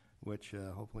alternatives, which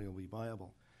hopefully will be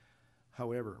viable.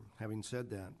 However, having said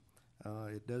that,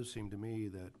 it does seem to me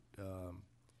that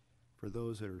for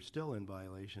those that are still in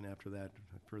violation after that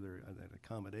further that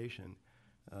accommodation,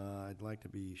 I'd like to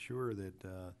be sure that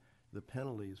the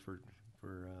penalties for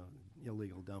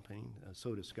illegal dumping,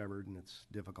 so discovered, and it's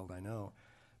difficult, I know,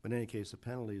 but in any case, the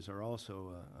penalties are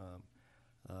also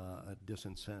a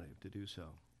disincentive to do so.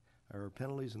 Are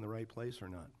penalties in the right place or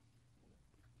not?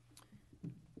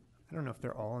 I don't know if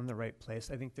they're all in the right place.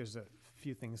 I think there's a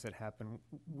few things that happen.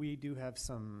 We do have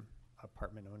some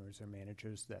apartment owners or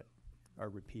managers that are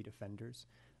repeat offenders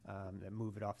that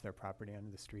move it off their property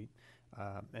onto the street.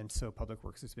 And so Public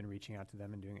Works has been reaching out to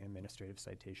them and doing administrative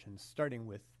citations, starting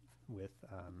with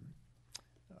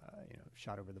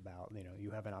shot over the bow.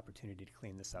 You have an opportunity to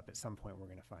clean this up. At some point, we're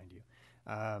going to find you.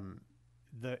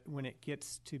 When it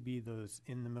gets to be those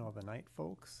in the middle of the night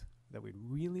folks that we'd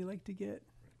really like to get,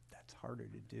 that's harder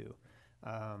to do.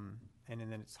 And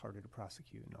then it's harder to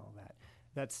prosecute and all that.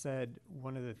 That said,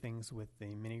 one of the things with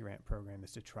the mini grant program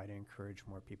is to try to encourage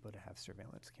more people to have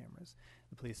surveillance cameras.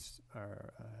 The police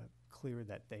are clear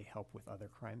that they help with other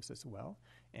crimes as well.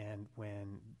 And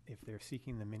if they're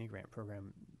seeking the mini grant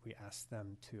program, we ask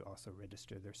them to also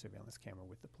register their surveillance camera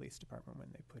with the police department when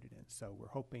they put it in. So we're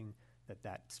hoping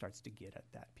that starts to get at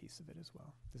that piece of it as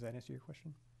well. Does that answer your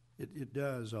question? It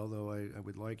does, although I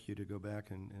would like you to go back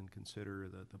and consider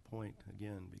the point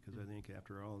again, because I think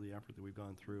after all the effort that we've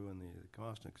gone through and the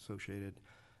cost associated,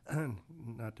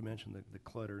 not to mention the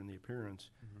clutter and the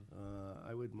appearance,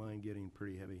 I would mind getting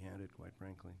pretty heavy-handed, quite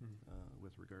frankly,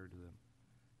 with regard to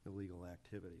the illegal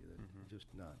activity that just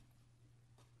not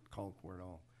called for at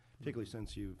all, particularly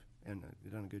since you've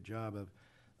done a good job of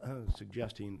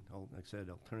suggesting, like I said,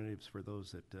 alternatives for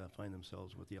those that find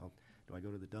themselves with do I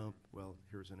go to the dump? Well,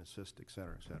 here's an assist, et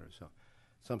cetera, et cetera. So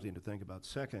something to think about.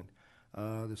 Second,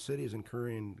 the city is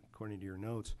incurring, according to your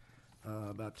notes,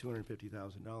 about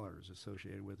 $250,000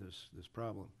 associated with this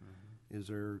problem.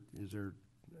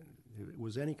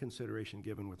 Was any consideration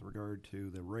given with regard to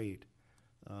the rate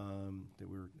that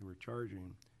we're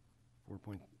charging,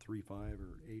 4.35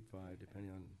 or 8.5,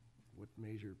 depending on what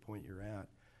measure point you're at,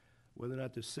 whether or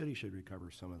not the city should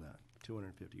recover some of that,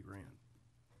 $250,000,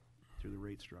 through the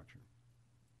rate structure?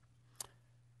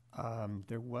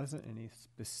 There wasn't any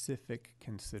specific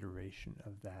consideration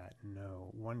of that, no.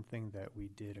 One thing that we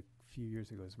did a few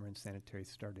years ago is Marin Sanitary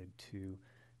started to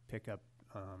pick up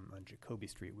on Jacoby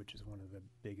Street, which is one of the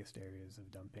biggest areas of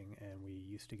dumping, and we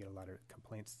used to get a lot of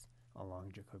complaints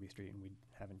along Jacoby Street, and we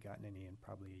haven't gotten any in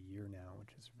probably a year now,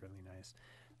 which is really nice.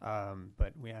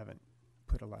 But we haven't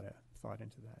put a lot of thought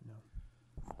into that,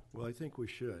 no. Well, I think we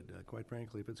should. Quite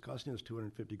frankly, if it's costing us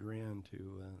 $250,000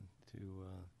 to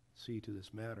see to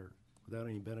this matter without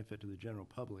any benefit to the general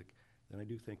public, then I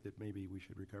do think that maybe we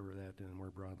should recover that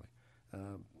more broadly.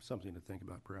 Something to think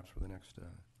about perhaps for the next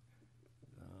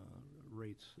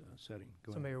rates setting.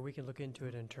 So, Mayor, we can look into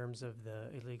it in terms of the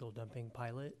illegal dumping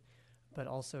pilot. but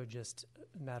also just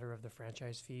a matter of the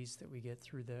franchise fees that we get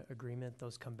through the agreement.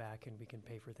 Those come back and we can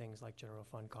pay for things like general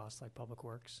fund costs like public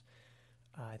works.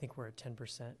 I think we're at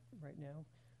 10% right now,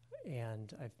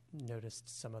 and I've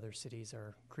noticed some other cities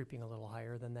are creeping a little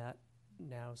higher than that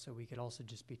now, so we could also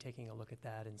just be taking a look at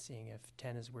that and seeing if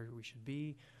 10 is where we should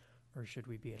be, or should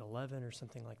we be at 11 or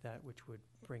something like that, which would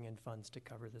bring in funds to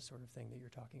cover the sort of thing that you're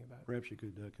talking about. Perhaps you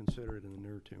could consider it in the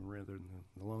near term rather than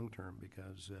the long term,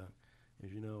 because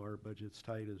as you know, our budget's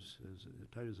tight as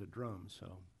tight as a drum.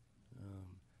 So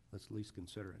let's at least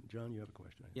consider it. John, you have a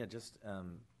question? Yeah, just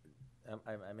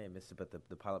I may have missed it, but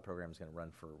the pilot program is going to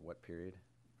run for what period?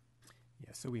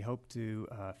 Yeah, so we hope to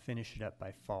finish it up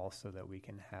by fall so that we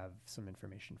can have some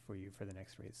information for you for the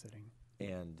next rate setting.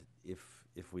 And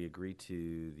if we agree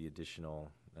to the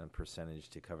additional percentage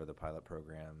to cover the pilot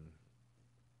program,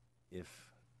 if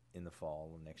in the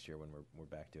fall next year when we're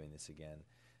back doing this again,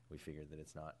 we figure that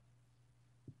it's not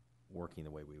working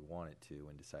the way we want it to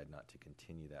and decide not to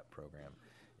continue that program,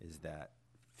 is that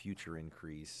future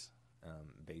increase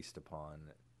based upon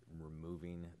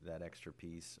removing that extra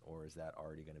piece, or is that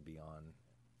already going to be on?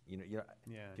 Do you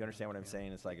understand what I'm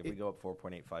saying? It's like if we go up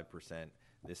 4.85%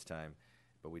 this time,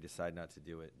 but we decide not to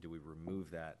do it, do we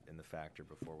remove that in the factor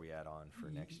before we add on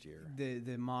for next year?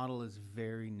 The model is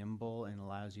very nimble and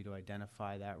allows you to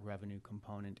identify that revenue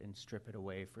component and strip it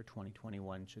away for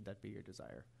 2021, should that be your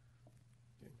desire.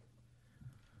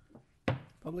 Okay.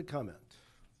 Public comment.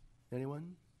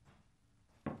 Anyone?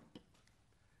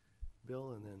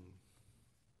 Bill, and then...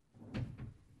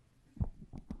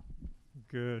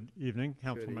 Good evening,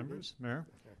 council Good members, evening.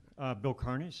 Mayor. Bill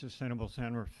Carney, Sustainable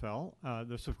San Rafael.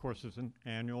 This, of course, is an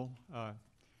annual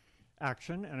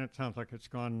action, and it sounds like it's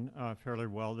gone fairly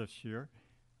well this year.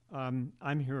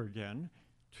 I'm here again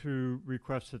to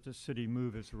request that the city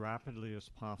move as rapidly as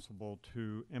possible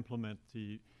to implement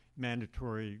the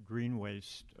mandatory green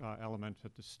waste element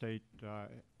that the state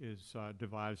is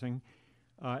devising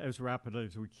as rapidly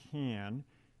as we can.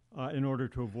 In order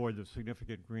to avoid the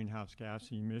significant greenhouse gas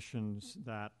emissions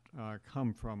that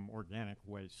come from organic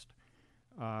waste.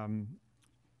 I'm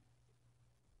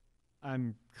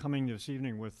coming this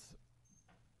evening with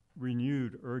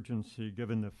renewed urgency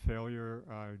given the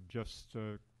failure just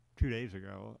 2 days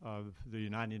ago of the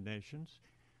United Nations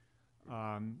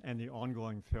and the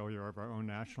ongoing failure of our own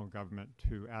national government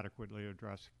to adequately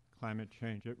address climate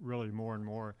change. It really more and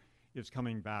more is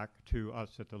coming back to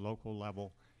us at the local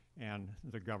level and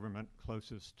the government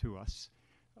closest to us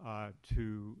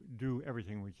to do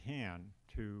everything we can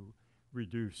to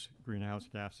reduce greenhouse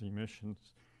gas emissions.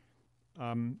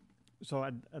 So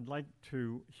I'd like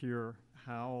to hear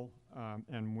how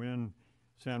and when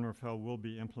San Rafael will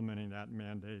be implementing that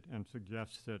mandate, and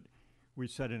suggest that we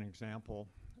set an example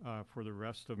for the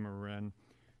rest of Marin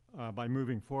by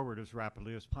moving forward as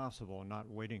rapidly as possible, not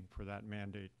waiting for that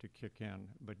mandate to kick in,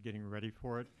 but getting ready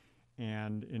for it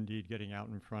and indeed getting out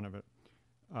in front of it.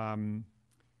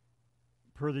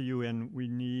 Per the UN, we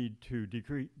need to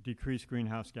decrease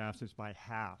greenhouse gases by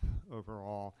half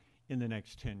overall in the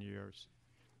next 10 years.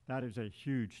 That is a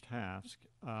huge task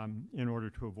in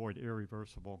order to avoid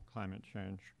irreversible climate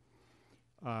change.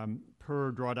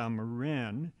 Per Drawdown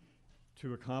Marin,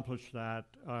 to accomplish that,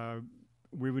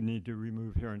 we would need to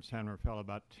remove here in San Rafael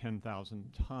about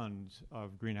 10,000 tons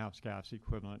of greenhouse gas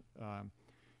equivalent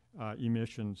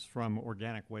emissions from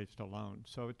organic waste alone.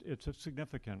 So it's a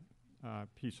significant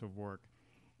piece of work,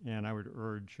 and I would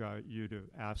urge you to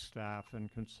ask staff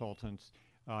and consultants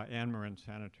and Marin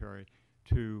Sanitary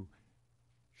to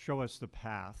show us the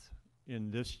path in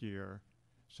this year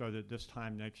so that this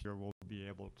time next year we'll be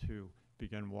able to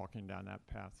begin walking down that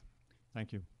path.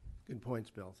 Thank you. Good points,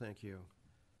 Bill. Thank you.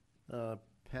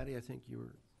 Patty, I think you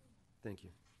were... Thank you.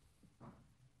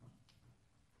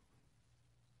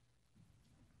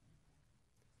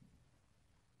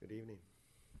 Good evening.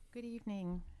 Good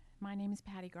evening. My name is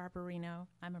Patty Garbarino.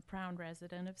 I'm a proud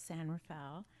resident of San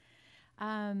Rafael.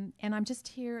 And I'm just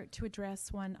here to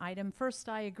address one item. First,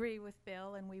 I agree with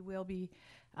Bill, and we will be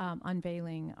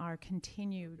unveiling our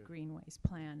continued green waste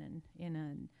plan in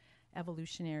an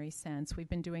evolutionary sense. We've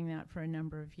been doing that for a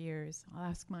number of years. I'll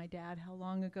ask my dad, how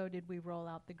long ago did we roll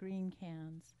out the green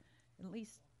cans? At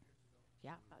least,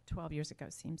 yeah, about 12 years ago,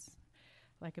 seems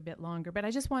like a bit longer. But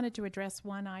I just wanted to address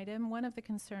one item. One of the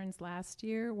concerns last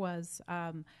year was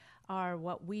our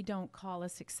what we don't call a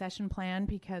succession plan,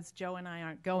 because Joe and I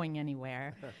aren't going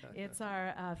anywhere. It's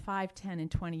our 5, 10, and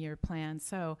 20-year plan.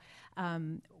 So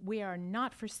we are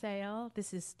not for sale.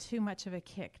 This is too much of a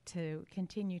kick to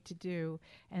continue to do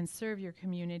and serve your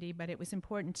community, but it was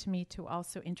important to me to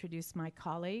also introduce my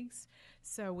colleagues.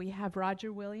 So we have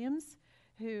Roger Williams,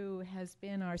 who has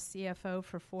been our CFO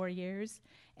for 4 years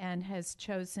and has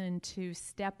chosen to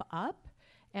step up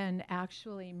and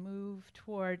actually move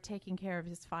toward taking care of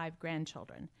his 5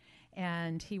 grandchildren.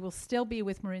 And he will still be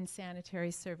with Marin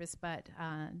Sanitary Service, but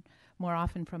more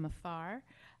often from afar.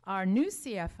 Our new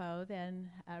CFO, then,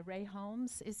 Ray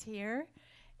Holmes, is here,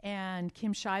 and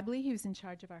Kim Shibley, who's in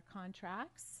charge of our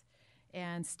contracts,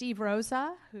 and Steve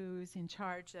Rosa, who's in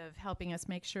charge of helping us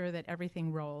make sure that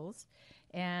everything rolls,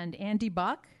 and Andy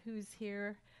Buck, who's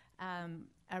here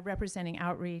representing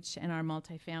outreach and our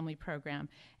multifamily program.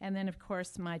 And then, of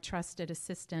course, my trusted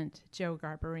assistant, Joe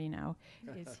Garbarino,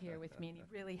 is here with me. And he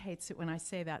really hates it when I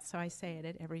say that, so I say it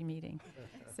at every meeting.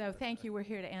 So thank you. We're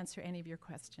here to answer any of your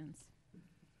questions.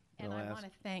 And I want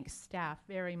to thank staff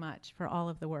very much for all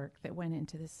of the work that went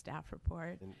into this staff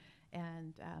report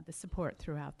and the support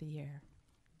throughout the year.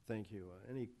 Thank you.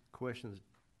 Any questions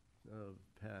of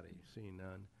Patty? Seeing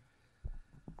none.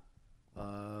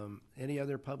 Any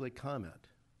other public comment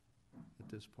at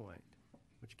this point? In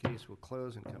which case we'll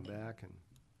close and come back, and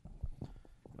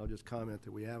I'll just comment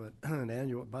that we have an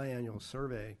biannual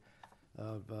survey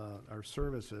of our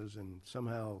services, and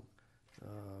somehow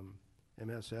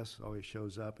MSS always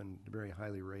shows up and very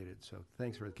highly rated. So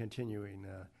thanks for continuing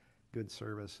good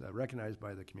service, recognized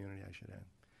by the community, I should add.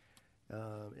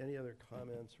 Any other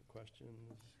comments or questions?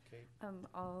 Kate?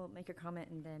 I'll make a comment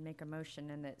and then make a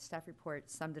motion, and the staff report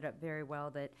summed it up very well,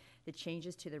 that the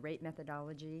changes to the rate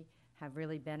methodology have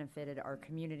really benefited our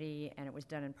community, and it was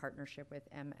done in partnership with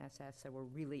MSS, so we're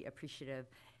really appreciative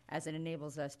as it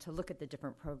enables us to look at the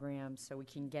different programs so we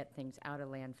can get things out of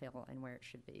landfill and where it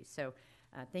should be. So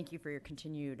thank you for your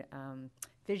continued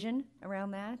vision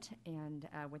around that, and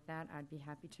with that, I'd be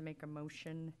happy to make a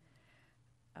motion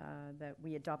that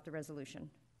we adopt the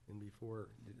resolution. And before,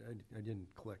 I didn't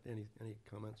collect any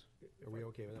comments. Are we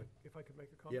okay with that? If I could make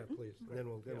a comment? Yeah, please. And then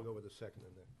we'll go with the second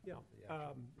and then.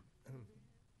 Yeah.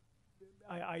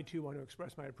 I too want to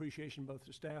express my appreciation both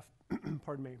to staff,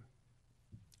 pardon me,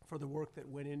 for the work that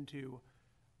went into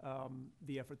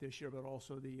the effort this year, but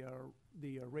also the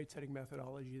rate setting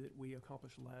methodology that we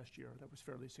accomplished last year. That was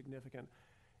fairly significant.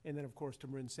 And then, of course, to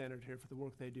Marin Sanitary for the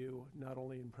work they do, not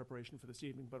only in preparation for this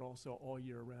evening, but also all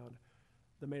year round.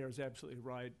 The mayor is absolutely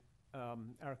right.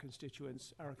 Our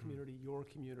constituents, our community, your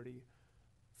community,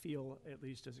 feel, at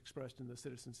least as expressed in the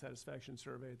citizen satisfaction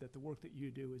survey, that the work that you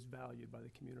do is valued by the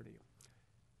community.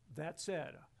 That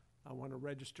said, I want to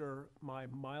register my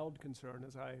mild concern,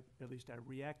 as I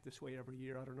react this way every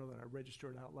year. I don't know that I register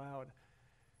it out loud,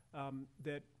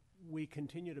 that we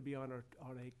continue to be on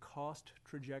a cost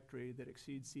trajectory that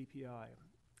exceeds CPI.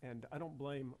 And I don't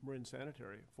blame Marin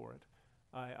Sanitary for it.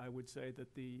 I would say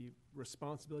that the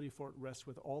responsibility for it rests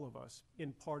with all of us.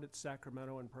 In part, it's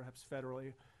Sacramento and perhaps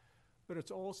federally, but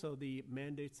it's also the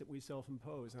mandates that we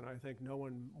self-impose. And I think no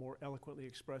one more eloquently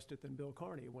expressed it than Bill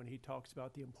Carney when he talks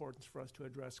about the importance for us to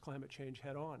address climate change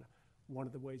head-on. One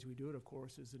of the ways we do it, of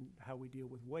course, is in how we deal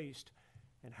with waste.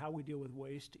 And how we deal with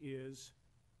waste is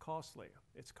costly.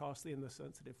 It's costly in the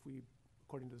sense that if we,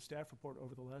 according to the staff report,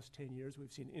 over the last 10 years,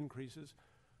 we've seen increases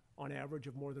on average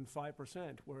of more than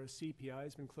 5%, whereas CPI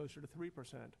has been closer to 3%.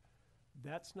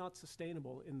 That's not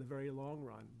sustainable in the very long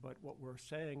run, but what we're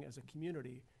saying as a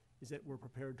community is that we're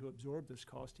prepared to absorb this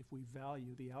cost if we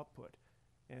value the output.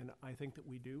 And I think that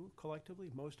we do collectively,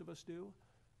 most of us do,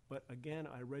 but again,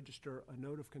 I register a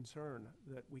note of concern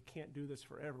that we can't do this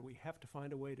forever. We have to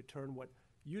find a way to turn what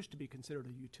used to be considered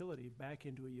a utility back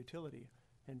into a utility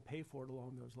and pay for it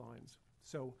along those lines.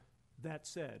 So that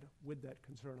said, with that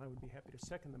concern, I would be happy to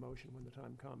second the motion when the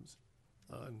time comes.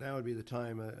 Now would be the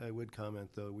time I would comment,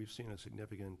 though. We've seen a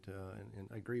significant, and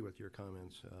I agree with your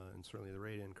comments, and certainly the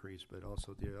rate increase, but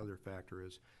also the other factor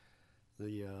is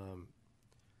the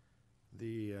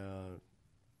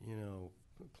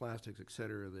plastics, et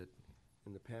cetera, that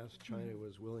in the past China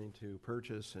was willing to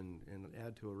purchase and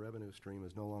add to a revenue stream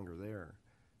is no longer there,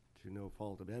 to no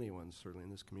fault of anyone's, certainly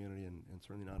in this community and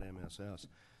certainly not MSS.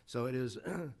 So it is,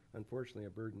 unfortunately, a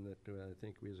burden that I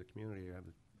think we as a community have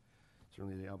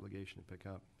certainly the obligation to pick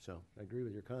up. So I agree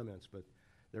with your comments, but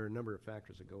there are a number of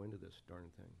factors that go into this darn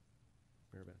thing.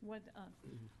 Maribeth. One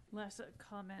last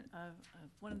comment of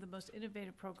one of the most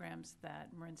innovative programs that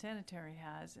Marin Sanitary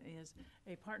has is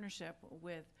a partnership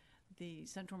with the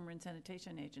Central Marin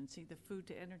Sanitation Agency, the Food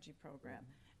to Energy program.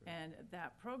 And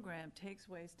that program takes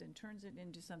waste and turns it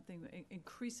into something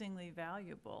increasingly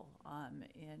valuable,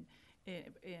 and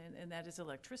that is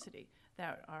electricity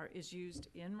that is used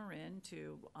in Marin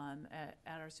to at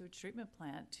our sewage treatment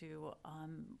plant to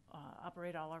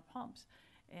operate all our pumps.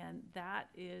 And that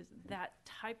is that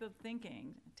type of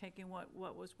thinking, taking what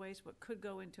was waste, what could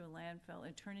go into a landfill,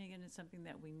 and turning it into something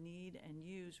that we need and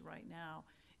use right now,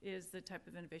 is the type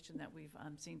of innovation that we've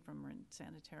seen from Marin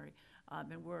Sanitary.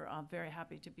 And we're very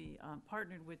happy to be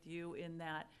partnered with you in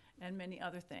that and many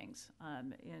other things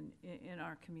in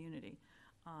our community.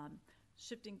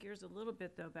 Shifting gears a little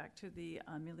bit, though, back to the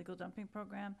illegal dumping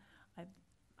program,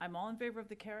 I'm all in favor of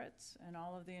the carrots and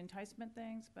all of the enticement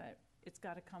things, but it's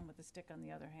got to come with a stick on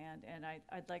the other hand, and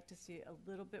I'd like to see a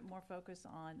little bit more focus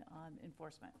on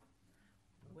enforcement.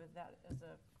 With that as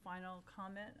a final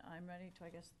comment, I'm ready to, I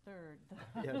guess, third.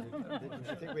 Yeah,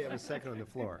 I think we have a second on the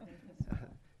floor.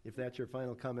 If that's your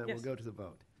final comment, Yes. we'll go to the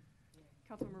vote.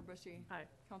 Councilmember Bushy. Aye.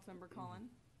 Councilmember Collin.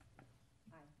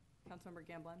 Aye. Councilmember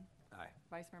Gamblin. Aye.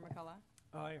 Vice Mayor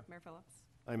McCullough. Aye. Mayor Phillips.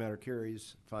 Aye, matter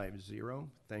carries 5-0.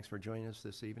 Thanks for joining us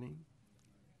this evening.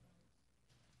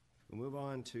 We'll move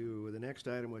on to the next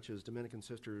item, which is Dominican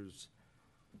Sisters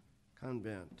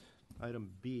Convent. Item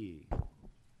B.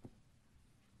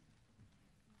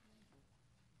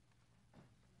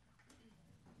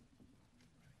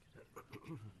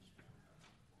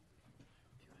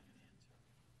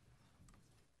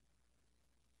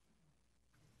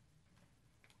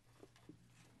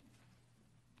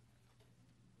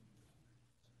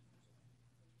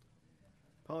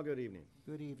 Paul, good evening.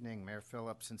 Good evening, Mayor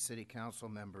Phillips and City Council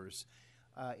members.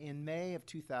 In May of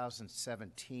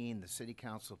 2017, the City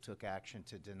Council took action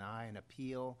to deny an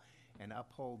appeal and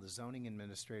uphold the zoning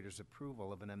administrator's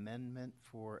approval of an amendment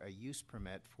for a use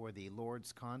permit for the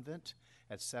Lourdes Convent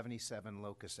at 77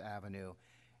 Locust Avenue.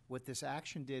 What this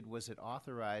action did was it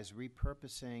authorized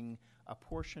repurposing a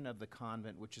portion of the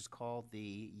convent, which is called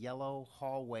the Yellow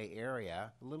Hallway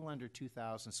area, a little under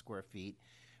 2,000 square feet,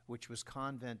 which was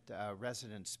convent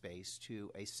residence space, to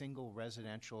a single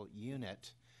residential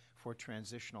unit for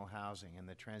transitional housing. And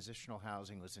the transitional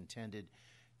housing was intended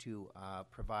to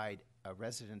provide a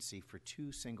residency for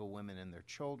 2 single women and their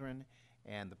children,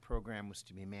 and the program was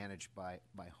to be managed by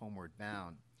Homeward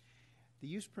Bound. The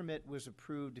use permit was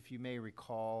approved, if you may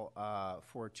recall,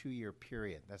 for a 2-year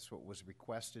period. That's what was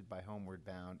requested by Homeward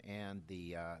Bound and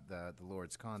the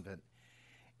Lourdes Convent.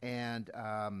 And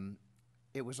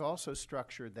it was also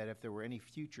structured that if there were any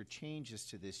future changes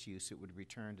to this use, it would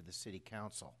return to the City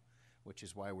Council, which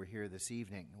is why we're here this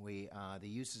evening. The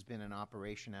use has been in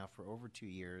operation now for over 2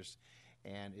 years,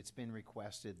 and it's been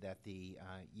requested that the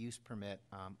use permit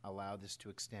allow this to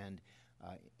extend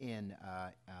in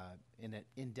an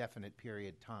indefinite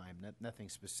period of time, nothing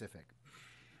specific.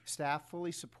 Staff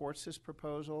fully supports this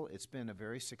proposal. It's been a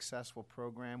very successful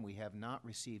program. We have not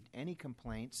received any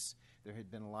complaints. There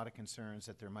had been a lot of concerns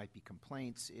that there might be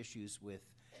complaints, issues with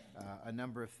a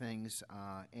number of things,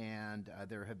 and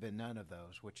there have been none of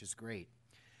those, which is great.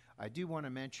 I do want to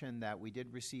mention that we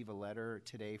did receive a letter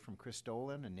today from Chris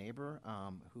Dolan, a neighbor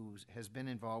who has been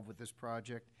involved with this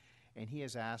project, and he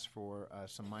has asked for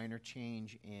some minor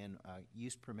change in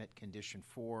use permit condition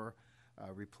 4,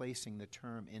 replacing the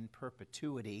term in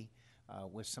perpetuity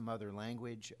with some other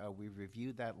language. We've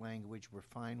reviewed that language. We're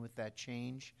fine with that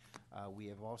change. We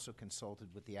have also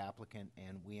consulted with the applicant,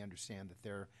 and we understand that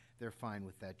they're fine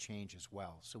with that change as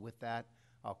well. So with that,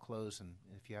 I'll close, and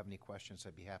if you have any questions,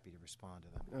 I'd be happy to respond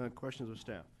to them. Questions of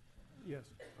staff? Yes.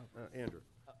 Andrew.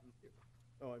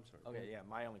 Oh, I'm sorry. Okay, yeah,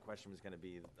 my only question was going to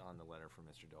be on the letter from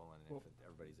Mr. Dolan, and Well- if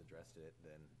everybody's addressed it,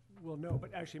 then. Well, no,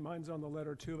 but actually mine's on the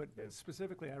letter too, but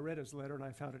specifically I read his letter and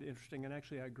I found it interesting, and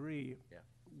actually I agree Yeah.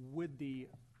 with the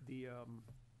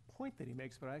point that he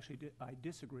makes, but I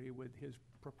disagree with his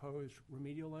proposed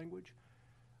remedial language.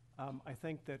 I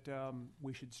think that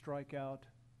we should strike out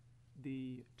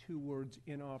the 2 words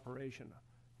 "in operation."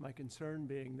 My concern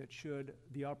being that should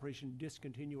the operation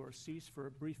discontinue or cease for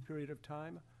a brief period of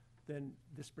time, then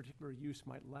this particular use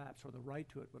might lapse, or the right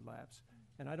to it would lapse.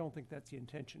 And I don't think that's the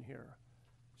intention here.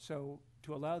 So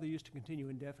to allow the use to continue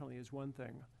indefinitely is one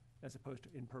thing, as opposed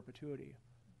to in perpetuity.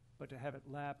 But to have it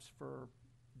lapse for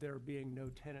there being no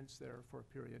tenants there for a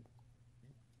period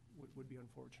would be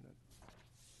unfortunate.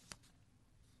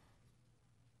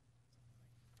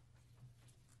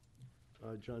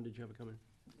 John, did you have a comment?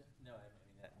 No, I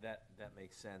mean, that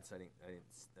makes sense. I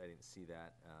didn't see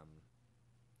that,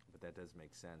 but that does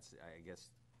make sense. I guess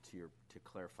to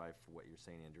clarify for what you're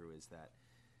saying, Andrew, is that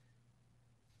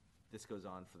this goes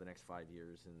on for the next 5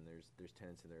 years, and there's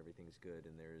tenants in there, everything's good,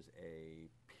 and there's a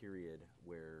period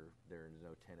where there are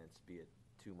no tenants, be it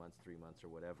 2 months, 3 months, or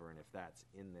whatever, and if that's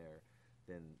in there,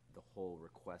 then the whole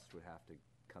request would have to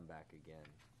come back again,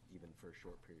 even for a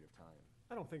short period of time.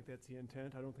 I don't think that's the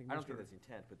intent. I don't think that's the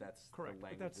intent, but that's correct. the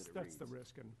language But that it that's the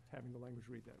reads. risk in having the language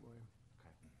read that way.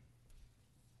 Okay.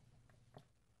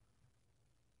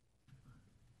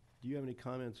 Do you have any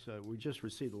comments? We just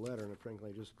received the letter, and frankly,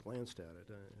 I just glanced at it.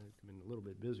 I've been a little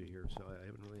bit busy here, so I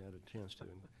haven't really had a chance to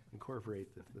incorporate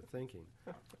the thinking.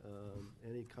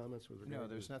 Any comments with regard to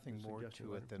No, there's nothing the more suggestion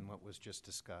to letter? it than what was just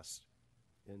discussed.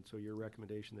 And so your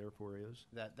recommendation, therefore, is?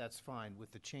 That's fine with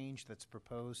the change that's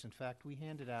proposed. In fact, we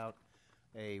handed out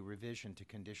a revision to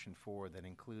Condition 4 that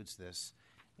includes this.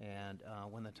 And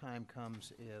when the time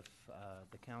comes, if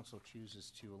the council chooses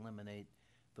to eliminate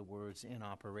the words "in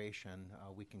operation,"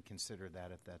 we can consider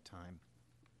that at that time.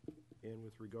 And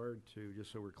with regard to, just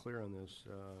so we're clear on this,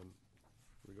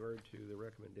 regard to the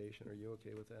recommendation, are you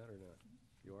okay with that or not?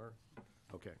 You are?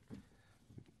 Okay.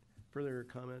 Further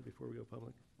comment before we go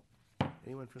public?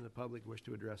 Anyone from the public wish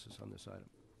to address us on this item?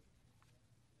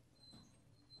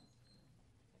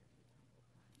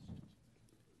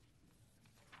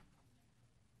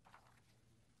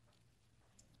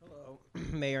 Hello,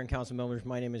 Mayor and council members.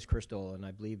 My name is Chris Dolan, and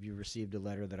I believe you received a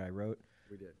letter that I wrote.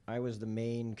 We did. I was the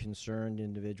main concerned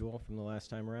individual from the last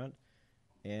time around,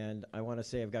 and I want to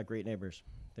say I've got great neighbors.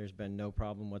 There's been no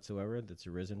problem whatsoever that's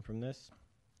arisen from this.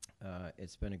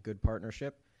 It's been a good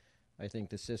partnership. I think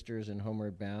the sisters in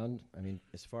Homeward Bound, I mean,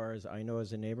 as far as I know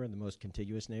as a neighbor, the most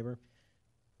contiguous neighbor,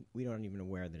 we don't even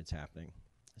aware that it's happening.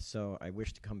 So I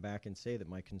wish to come back and say that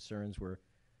my concerns were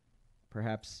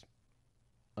perhaps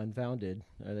unfounded.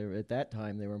 At that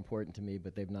time, they were important to me,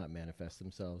 but they've not manifested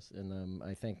themselves. And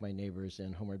I thank my neighbors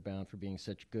in Homeward Bound for being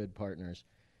such good partners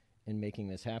in making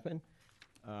this happen.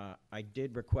 I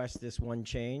did request this one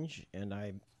change, and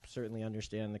I certainly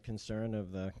understand the concern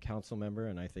of the council member,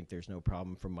 and I think there's no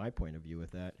problem from my point of view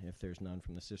with that, if there's none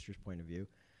from the sisters' point of view.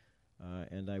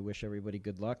 And I wish everybody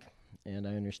good luck, and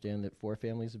I understand that 4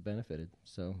 families have benefited.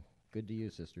 So good to you,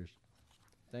 sisters.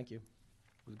 Thank you.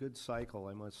 It was a good cycle,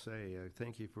 I must say.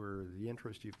 Thank you for the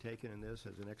interest you've taken in this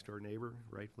as a next-door neighbor,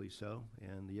 rightfully so,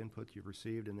 and the input you've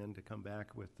received, and then to come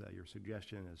back with your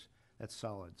suggestion that's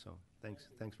solid. So thanks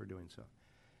for doing so.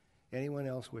 Anyone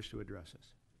else wish to address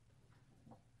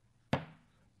us?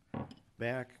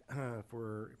 Back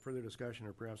for further discussion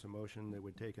or perhaps a motion that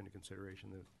would take into consideration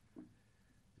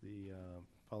the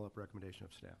follow-up recommendation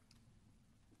of staff.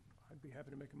 I'd be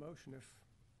happy to make a motion if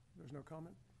there's no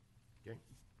comment. Okay.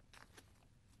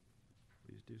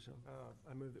 Please do so.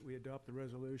 I move that we adopt the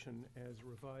resolution as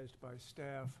revised by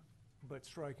staff, but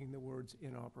striking the words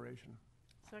 "in operation."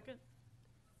 Second.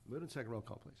 Move and second. Roll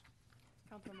call, please.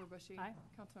 Councilmember Bushy. Aye.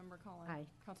 Councilmember Cullen. Aye.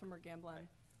 Councilmember Gamblin.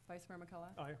 Vice Mayor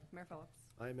McCullough. Aye. Mayor Phillips.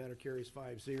 Aye, matter carries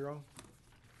 5-0.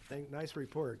 Nice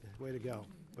report. Way to go.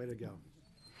 Way to go.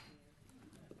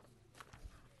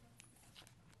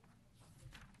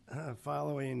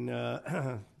 Following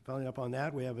up on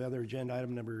that, we have other agenda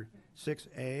item number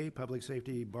 6A, Public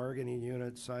Safety Bargaining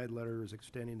Unit side letters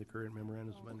extending the current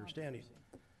memorandums of understanding.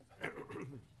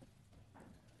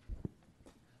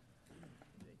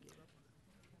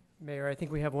 Mayor, I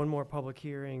think we have one more public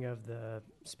hearing of the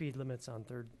speed limits on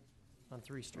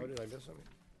 3 Street. Oh, did I miss something?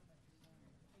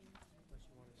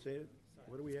 Say it.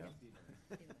 What do we have?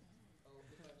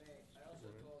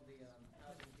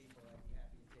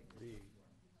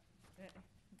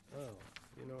 Oh,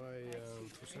 you know,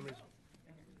 for some reason,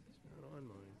 it's not on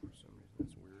mine for some reason.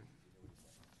 That's weird.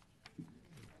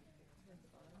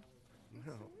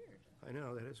 No, I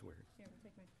know, that is weird.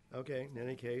 Okay, in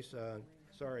any case,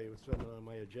 sorry, it was something on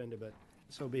my agenda, but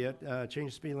so be it.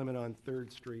 Change the speed limit on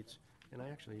 3rd Streets, and I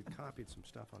actually copied some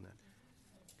stuff on that.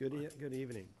 Good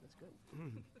evening. That's good.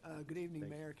 Good evening,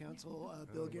 Thanks. Mayor, Council.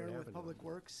 what Bill Guerin with happened. Public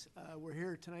Works. We're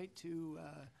here tonight to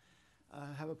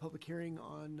have a public hearing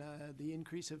on the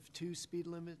increase of 2 speed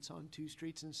limits on 2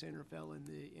 streets in San Rafael and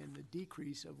the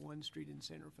decrease of 1 street in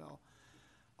San Rafael.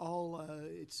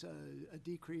 It's a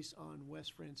decrease on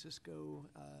West Francisco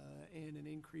and an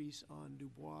increase on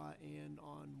Dubois and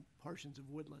on portions of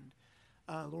Woodland.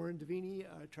 Lauren Davini,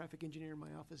 traffic engineer in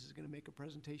my office, is going to make a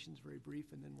presentation. It's very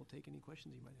brief, and then we'll take any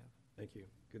questions you might have. Thank you.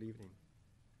 Good evening.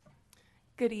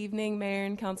 Good evening, Mayor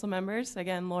and Council members.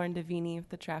 Again, Lauren Davini with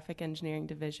the Traffic Engineering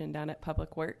Division down at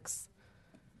Public Works.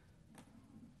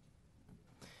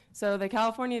 So the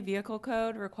California Vehicle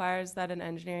Code requires that an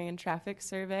engineering and traffic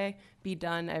survey be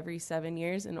done every 7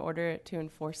 years in order to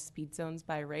enforce speed zones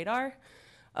by radar.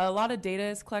 A lot of data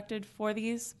is collected for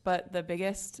these, but the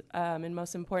biggest and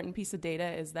most important piece of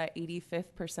data is that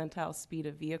 85th percentile speed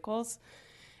of vehicles.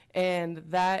 And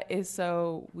that is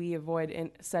so we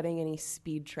avoid setting any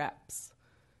speed traps.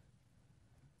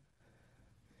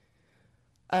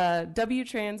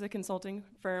 W-Trans, a consulting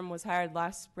firm, was hired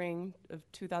last spring of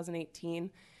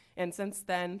 2018. And since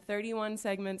then, 31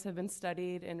 segments have been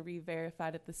studied and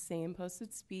re-verified at the same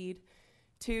posted speed.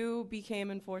 2 became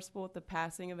enforceable with the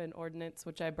passing of an ordinance,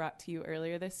 which I brought to you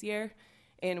earlier this year.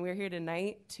 And we're here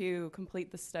tonight to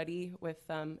complete the study with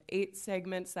 8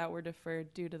 segments that were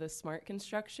deferred due to the SMART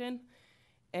construction.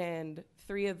 And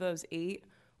 3 of those 8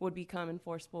 would become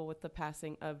enforceable with the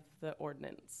passing of the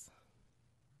ordinance.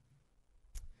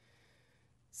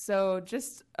 So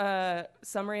just a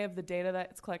summary of the data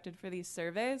that's collected for these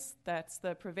surveys. That's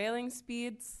the prevailing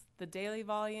speeds, the daily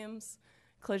volumes,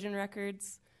 collision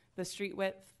records, the street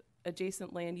width,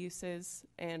 adjacent land uses,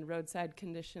 and roadside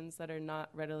conditions that are not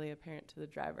readily apparent to the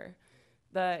driver.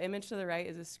 The image to the right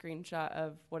is a screenshot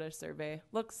of what a survey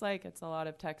looks like. It's a lot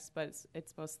of text, but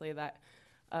it's mostly that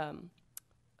the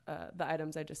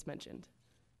items I just mentioned.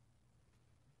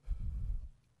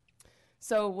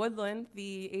 So Woodland,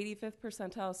 the 85th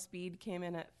percentile speed came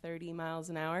in at 30 miles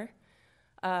an hour.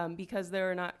 Because there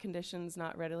were not conditions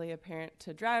not readily apparent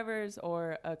to drivers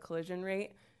or a collision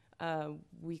rate,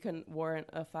 we couldn't warrant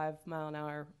a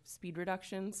 5-mile-an-hour speed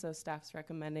reduction, so staff's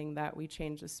recommending that we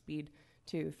change the speed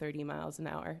to 30 miles an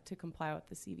hour to comply with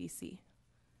the CVC.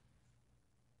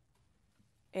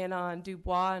 And on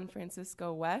Dubois and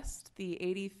Francisco West, the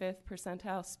 85th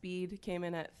percentile speed came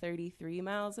in at 33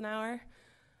 miles an hour.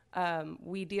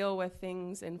 We deal with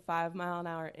things in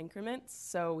 5-mile-an-hour increments,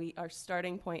 so our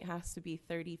starting point has to be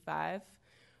 35.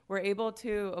 We're able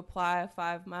to apply a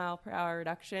 5-mile-per-hour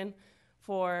reduction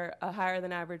for a higher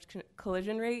than average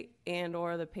collision rate and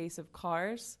or the pace of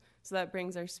cars, so that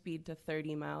brings our speed to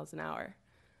 30 miles an hour.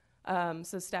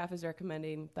 So staff is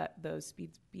recommending that those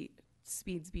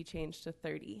speeds be changed to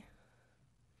 30.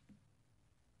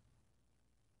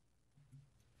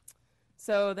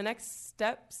 So the next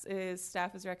steps is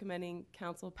staff is recommending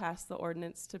council pass the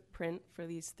ordinance to print for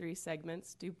these 3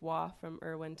 segments: Dubois from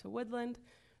Irwin to Woodland,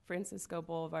 Francisco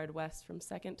Boulevard West from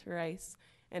 2nd to Rice,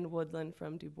 and Woodland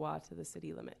from Dubois to the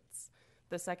city limits.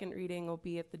 The second reading will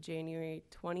be at the January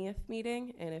 20th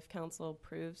meeting, and if council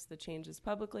approves, the change is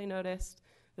publicly noticed,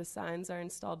 the signs are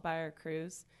installed by our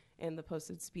crews, and the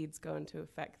posted speeds go into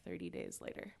effect 30 days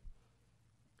later.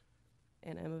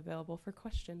 And I'm available for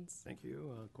questions. Thank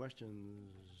you.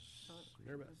 Questions?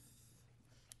 Mary Beth?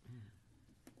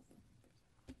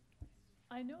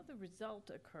 I know the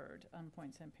result occurred on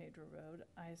Point San Pedro Road.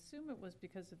 I assume it was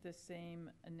because of this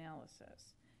same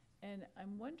analysis. And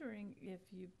I'm wondering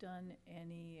if you've done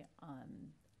any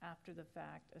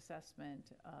after-the-fact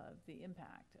assessment of the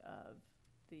impact of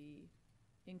the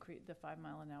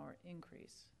 5-mile-an-hour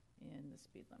increase in the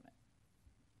speed limit.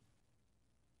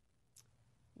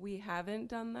 We haven't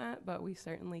done that, but we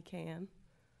certainly can.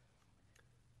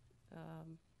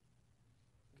 Can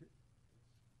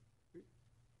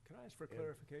I ask for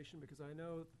clarification? Because I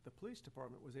know the police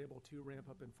department was able to ramp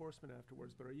up enforcement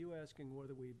afterwards, but are you asking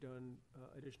whether we've done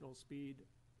additional speed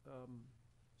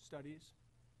studies?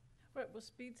 Right, well,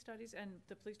 speed studies and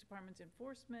the police department's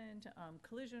enforcement,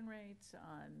 collision rates,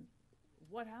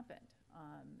 what happened?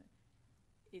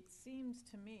 It seems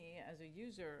to me, as a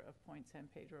user of Point San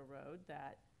Pedro Road,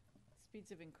 that speeds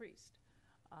have increased,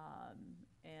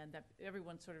 and that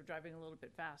everyone's sort of driving a little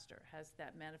bit faster. Has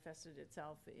that manifested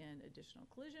itself in additional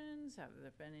collisions? Have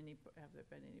there been any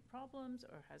problems,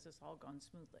 or has this all gone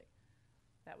smoothly?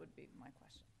 That would be my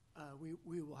question.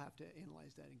 We will have to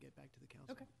analyze that and get back to the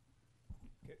council. Okay.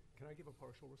 Can I give a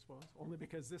partial response? Only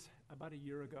because about a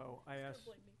year ago, I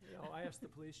asked the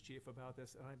police chief about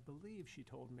this, and I believe she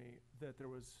told me that there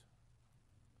was,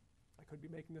 I could be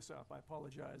making this up, I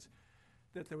apologize,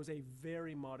 that there was a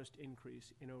very modest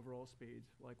increase in overall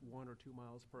speeds, like 1 or 2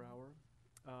 miles per hour,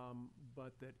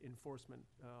 but that enforcement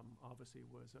obviously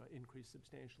was increased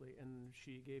substantially, and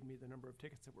she gave me the number of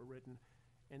tickets that were written,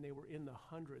 and they were in the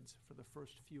hundreds for the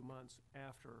first few months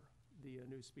after the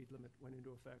new speed limit went into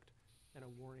effect and a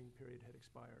warning period had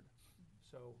expired.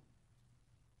 So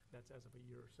that's as of a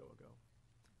year or so ago.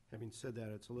 Having said that,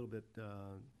 it's a little bit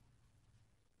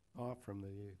off from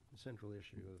the central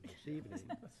issue of this evening.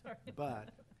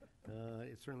 But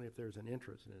it's certainly, if there's an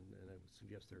interest, and I would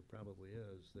suggest there probably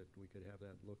is, that we could have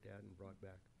that looked at and brought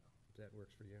back, if that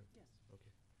works for you. Yes.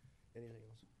 Okay. Anything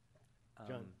else?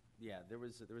 John? Yeah, there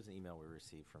was an email we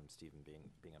received from Stephen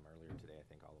Bingham earlier today. I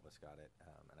think all of us got it,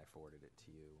 and I forwarded it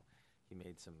to you. He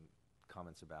made some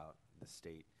comments about the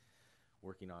state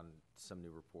working on some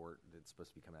new report that's supposed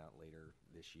to be coming out later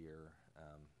this year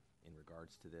in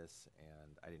regards to this,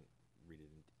 and I didn't read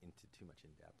it into too much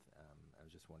in depth. I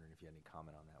was just wondering if you had any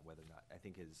comment on that, whether or not, I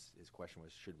think his question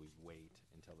was, should we wait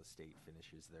until the state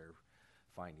finishes their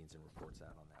findings and reports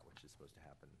out on that, which is supposed to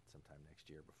happen sometime next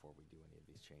year, before we do any of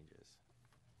these changes?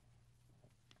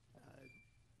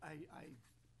 I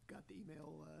got the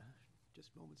email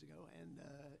just moments ago, and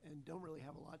don't really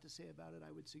have a lot to say about it.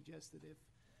 I would suggest that if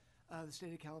the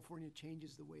state of California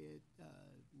changes the way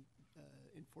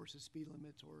it enforces speed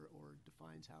limits or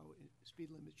defines how speed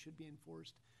limits should be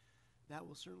enforced, that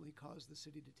will certainly cause the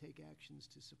city to take actions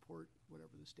to support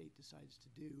whatever the state decides to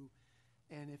do.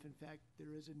 And if in fact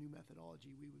there is a new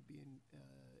methodology, we would be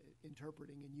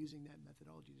interpreting and using that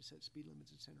methodology to set speed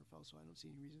limits in Centerville. So I don't see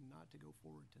any reason not to go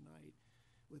forward tonight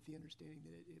with the understanding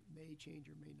that it may change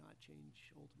or may not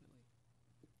change ultimately.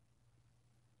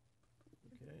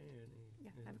 Okay,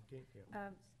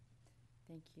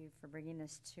 Thank you for bringing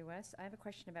this to us. I have a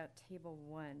question about Table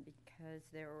 1 because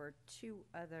there were two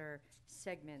other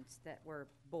segments that were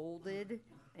bolded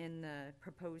in the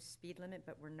proposed speed limit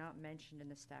but were not mentioned in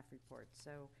the staff report.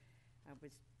 So I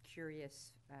was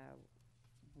curious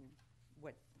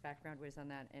what background was on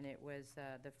that, and it was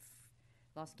the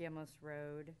Los Guillermos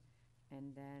Road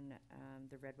and then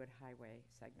the Redwood Highway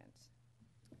segments.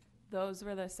 Those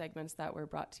were the segments that were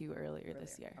brought to you earlier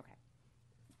this year. Okay.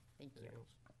 Thank you.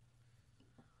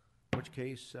 In which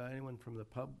case, anyone from the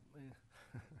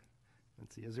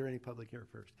let's see, is there any public here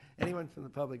first? Anyone from the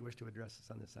public wish to address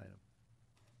us on this item?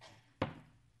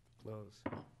 Close.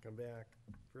 Come back.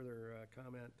 Further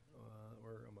comment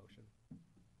or a motion?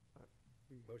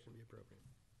 Motion be appropriate.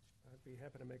 I'd be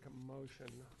happy to make a motion.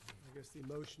 I guess the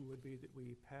motion would be that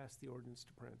we pass the ordinance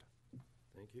to print.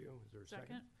 Thank you. Is there a second?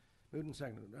 Second. Moved and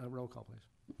seconded. Roll call, please.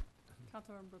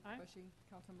 Councilmember Bushy.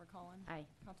 Councilmember Collin. Aye.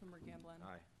 Councilmember Gamblin.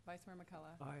 Aye. Vice Mayor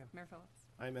McCullough. Aye. Mayor Phillips.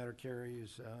 Aye, matter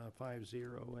carries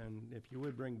 5-0. And if you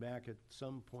would bring back at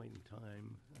some point in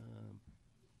time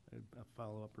a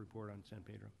follow-up report on San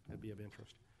Pedro, that'd be of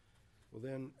interest. Well,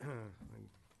 then,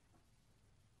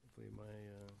 hopefully my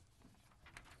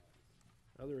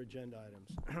other agenda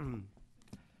items.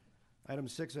 Item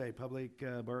 6A, public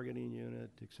bargaining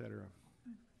unit, et cetera.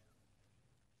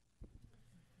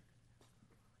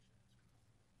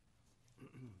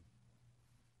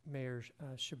 Mayor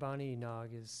Shabani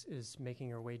Nog is making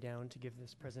her way down to give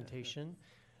this presentation.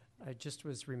 I just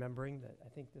was remembering that I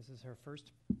think this is her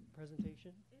first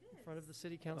presentation in front of the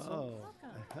city council.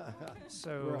 Oh.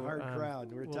 So We're a hard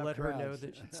crowd. We're we'll tough let her know crowds.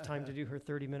 that it's time to do her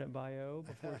 30-minute bio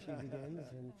before she begins.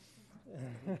 And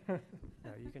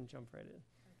no, you can jump right in.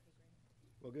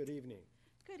 Well, good evening.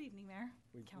 Good evening, Mayor.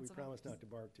 We Council promise members. not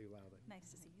to bark too loudly.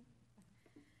 Nice to see you.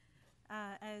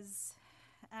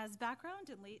 As background,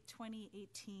 in late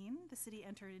 2018, the city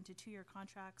entered into 2-year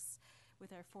contracts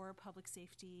with our 4 public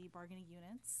safety bargaining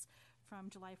units from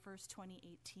July 1st,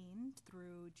 2018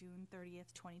 through June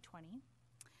 30th, 2020.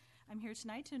 I'm here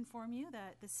tonight to inform you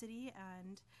that the city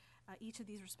and each of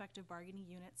these respective bargaining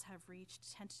units have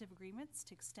reached tentative agreements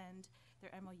to extend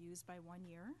their MOUs by 1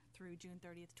 year through June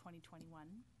 30th,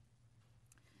 2021.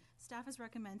 Staff is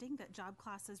recommending that job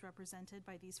classes represented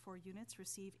by these 4 units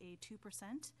receive a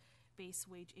 2% base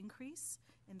wage increase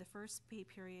in the first pay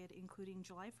period, including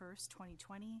July 1st,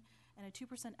 2020, and a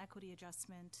 2% equity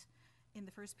adjustment in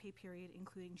the first pay period,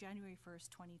 including January 1st,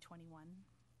 2021.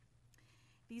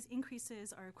 These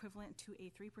increases are equivalent to a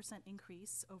 3%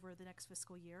 increase over the next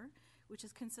fiscal year, which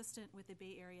is consistent with the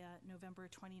Bay Area November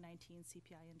 2019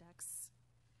 CPI index.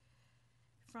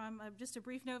 From just a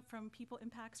brief note from People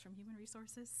Impacts from Human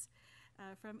Resources.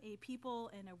 From a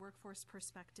people and a workforce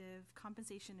perspective,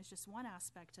 compensation is just one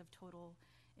aspect of total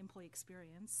employee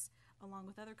experience, along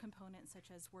with other components such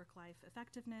as work-life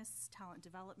effectiveness, talent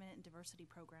development, and diversity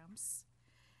programs.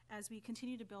 As we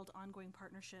continue to build ongoing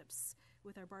partnerships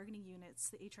with our bargaining units,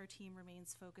 the HR team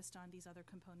remains focused on these other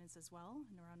components as well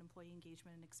and around employee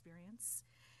engagement and experience,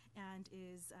 and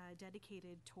is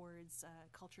dedicated towards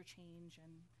culture change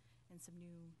and some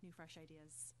new fresh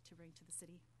ideas to bring to the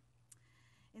city.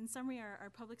 In summary,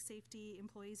 our public safety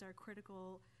employees are a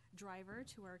critical driver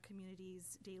to our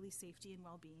community's daily safety and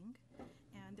well-being,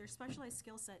 and their specialized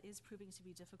skill set is proving to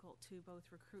be difficult to both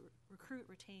recruit,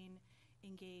 retain,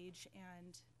 engage,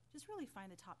 and just really find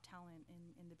the top talent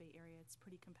in the Bay Area. It's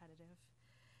pretty competitive.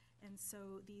 And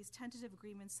so these tentative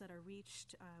agreements that are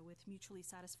reached with mutually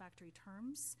satisfactory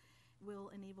terms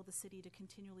will enable the city to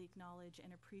continually acknowledge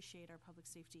and appreciate our public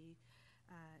safety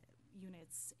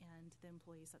units and the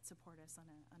employees that support us on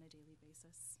a daily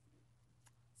basis.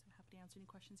 So happy to answer any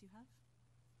questions you have.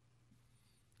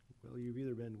 Well, you've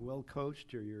either been well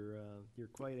coached or you're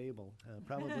quite able.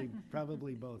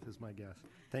 Probably both is my guess.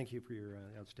 Thank you for your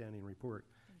outstanding report.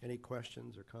 Any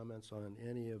questions or comments on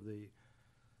any of the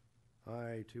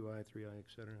I, 2I, 3I, et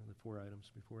cetera, the 4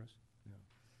 items before us? No.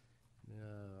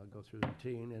 I'll go through the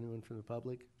routine. Anyone from the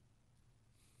public?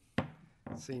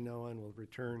 See no one, will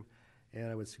return. And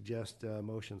I would suggest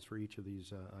motions for each of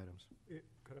these items.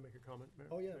 Could I make a comment, Mayor?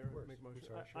 Oh, yeah, Mayor, of course. Make a motion. I'm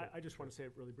sorry, sure. I just want to say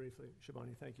it really briefly.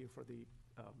 Shabani, thank you for the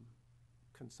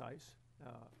concise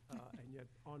and yet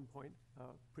on-point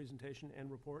presentation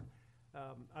and report.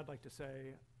 I'd like to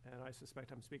say, and I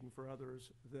suspect I'm speaking for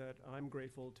others, that I'm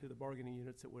grateful to the bargaining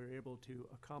units that we're able to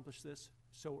accomplish this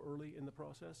so early in the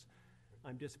process.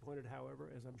 I'm disappointed,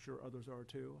 however, as I'm sure others are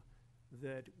too,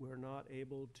 that we're not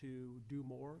able to do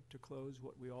more to close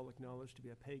what we all acknowledge to be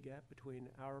a pay gap between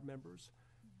our members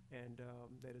and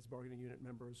that is bargaining unit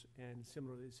members and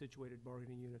similarly situated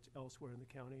bargaining units elsewhere in the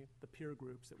county, the peer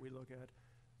groups that we look at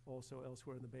also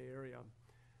elsewhere in the Bay Area.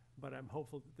 But I'm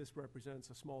hopeful that this represents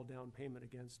a small down payment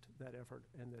against that effort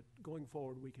and that going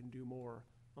forward we can do more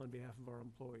on behalf of our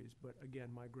employees. But again,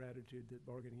 my gratitude to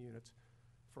bargaining units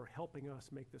for helping us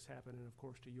make this happen, and of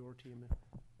course to your team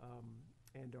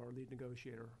and our lead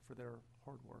negotiator for their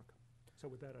hard work. So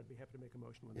with that, I'd be happy to make a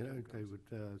motion when the time I comes.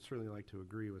 would certainly like to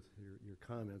agree with your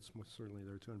comments. Most certainly,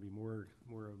 there's going to be more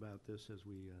about this as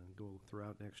we go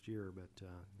throughout next year, but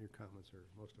your comments are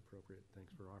most appropriate.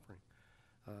 Thanks for offering.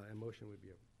 And motion would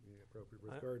be appropriate.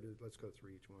 With regard to, let's go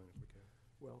through each one if we can.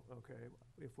 Well, okay,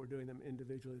 if we're doing them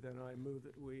individually, then I move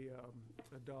that we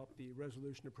adopt the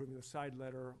resolution approving the side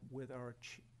letter with our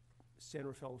San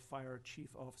Rafael Fire Chief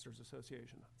Officers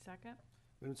Association. Second?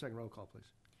 Move in second. Roll call, please.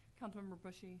 Councilmember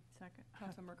Bushy. Second.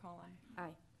 Councilmember Collin. Aye.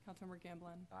 Councilmember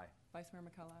Gamblin. Aye. Vice Mayor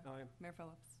McCullough. Aye. Mayor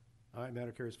Phillips. Aye,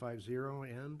 matter carries 5-0,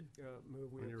 and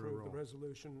Move we When you're approve the roll.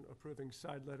 resolution approving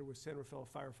side letter with San Rafael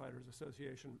Firefighters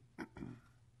Association.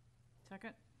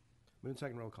 Second? move in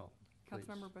second. Roll call, please.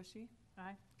 Councilmember Bushy.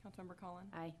 Aye. Councilmember Collin.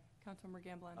 Aye. Councilmember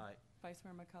Gamblin. Aye. Vice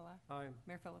Mayor McCullough. Aye.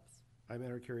 Mayor Phillips. Aye,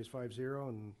 matter carries 5-0,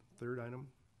 and third item.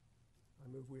 I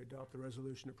move we adopt the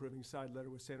resolution approving side letter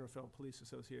with San Rafael Police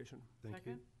Association. Thank you.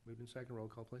 Second. Move in second. Roll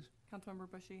call, please. Councilmember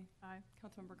Bushy. Aye.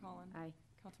 Councilmember Collin. Aye.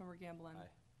 Councilmember Gamblin. Aye.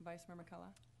 Vice Mayor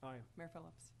McCullough. Aye. Mayor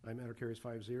Phillips. Aye, matter carries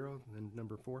 5-0, and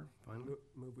number 4, finally.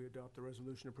 Move we adopt the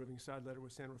resolution approving side letter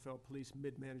with San Rafael Police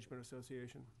Mid-Management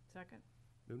Association. Second?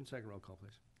 Move in second. Roll call,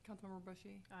 please. Councilmember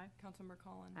Bushy. Aye. Councilmember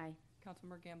Collin. Aye.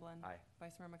 Councilmember Gamblin. Aye.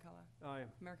 Vice Mayor McCullough. Aye.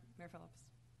 Mayor Phillips.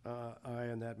 Aye,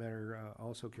 and that matter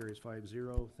also carries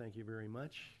 5-0. Thank you very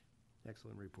much.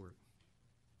 Excellent report.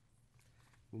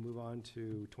 We'll move on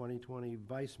to 2020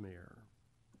 Vice Mayor.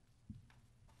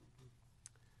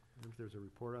 I wonder if there's a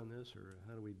report on this, or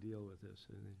how do we deal with this?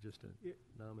 Is it just a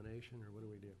nomination, or what do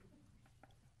we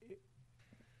do?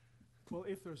 Well,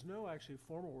 if there's no actually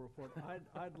formal report,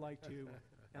 I'd like to,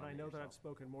 and I know that I've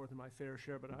spoken more than my fair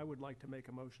share, but I would like to make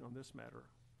a motion on this matter.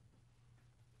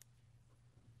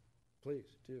 Please,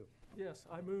 do. Yes,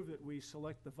 I move that we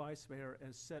select the vice mayor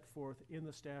as set forth in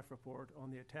the staff report on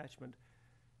the attachment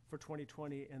for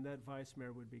 2020, and that vice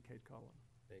mayor would be Kate Collin.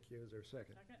 Thank you. Is there a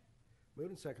second? Second? Move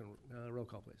in second. Roll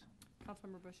call, please.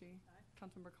 Councilmember Bushy. Aye.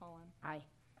 Councilmember Collin. Aye.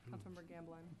 Councilmember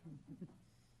Gamblin.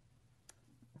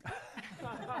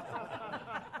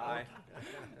 Aye.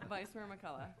 Vice Mayor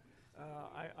McCullough.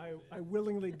 I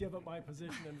willingly give up my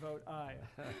position and vote aye.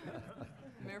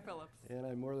 Mayor Phillips. And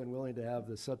I'm more than willing to have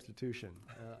the substitution.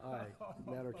 Aye.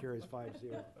 Matter carries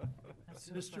 5-0.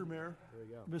 Mr. Mayor, There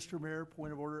you go. Mr. Mayor,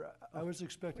 point of order. I was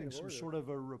expecting Point of some order. sort of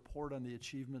a report on the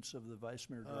achievements of the vice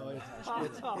mayor. Oh,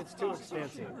 during it's too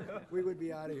extensive. We would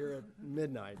be out of here at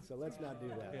midnight, so let's not do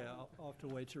that. Yeah, I'll have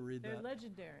to wait to read They're that.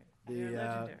 legendary. They're The,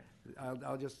 legendary.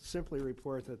 I'll just simply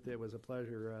report that it was a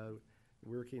pleasure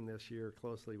working this year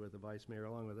closely with the vice mayor,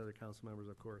 along with other council members,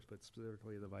 of course, but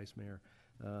specifically the vice mayor.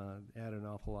 Added an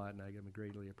awful lot, and I am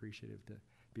greatly appreciative to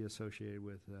be associated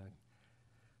with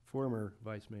former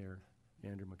vice mayor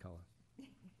Andrew McCullough.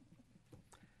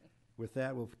 With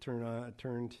that, we'll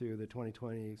turn to the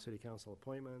 2020 city council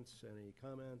appointments. Any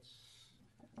comments?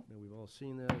 No, we've all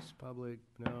seen this. Public?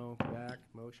 No. Back?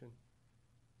 Motion?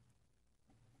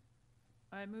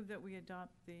 I move that we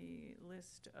adopt the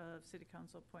list of city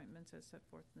council appointments as set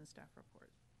forth in the staff report.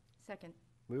 Second.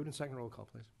 Moved and second. Roll call,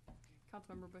 please.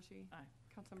 Councilmember Bushy. Aye.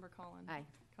 Councilmember Collin. Aye.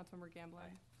 Councilmember Gamblin.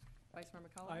 Vice Mayor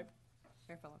McCullough. Aye.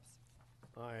 Mayor Phillips.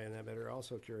 Aye, and that matter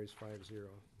also carries 5-0.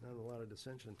 Not a lot of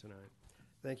dissension tonight.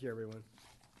 Thank you, everyone.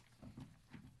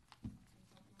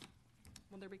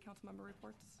 Will there be council member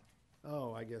reports?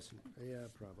 Oh, I guess, yeah,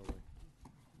 probably.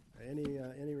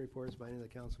 Any reports by any of the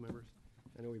council members?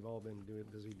 I know we've all been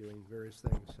busy doing various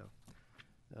things,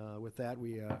 so. With that,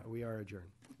 we are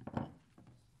adjourned.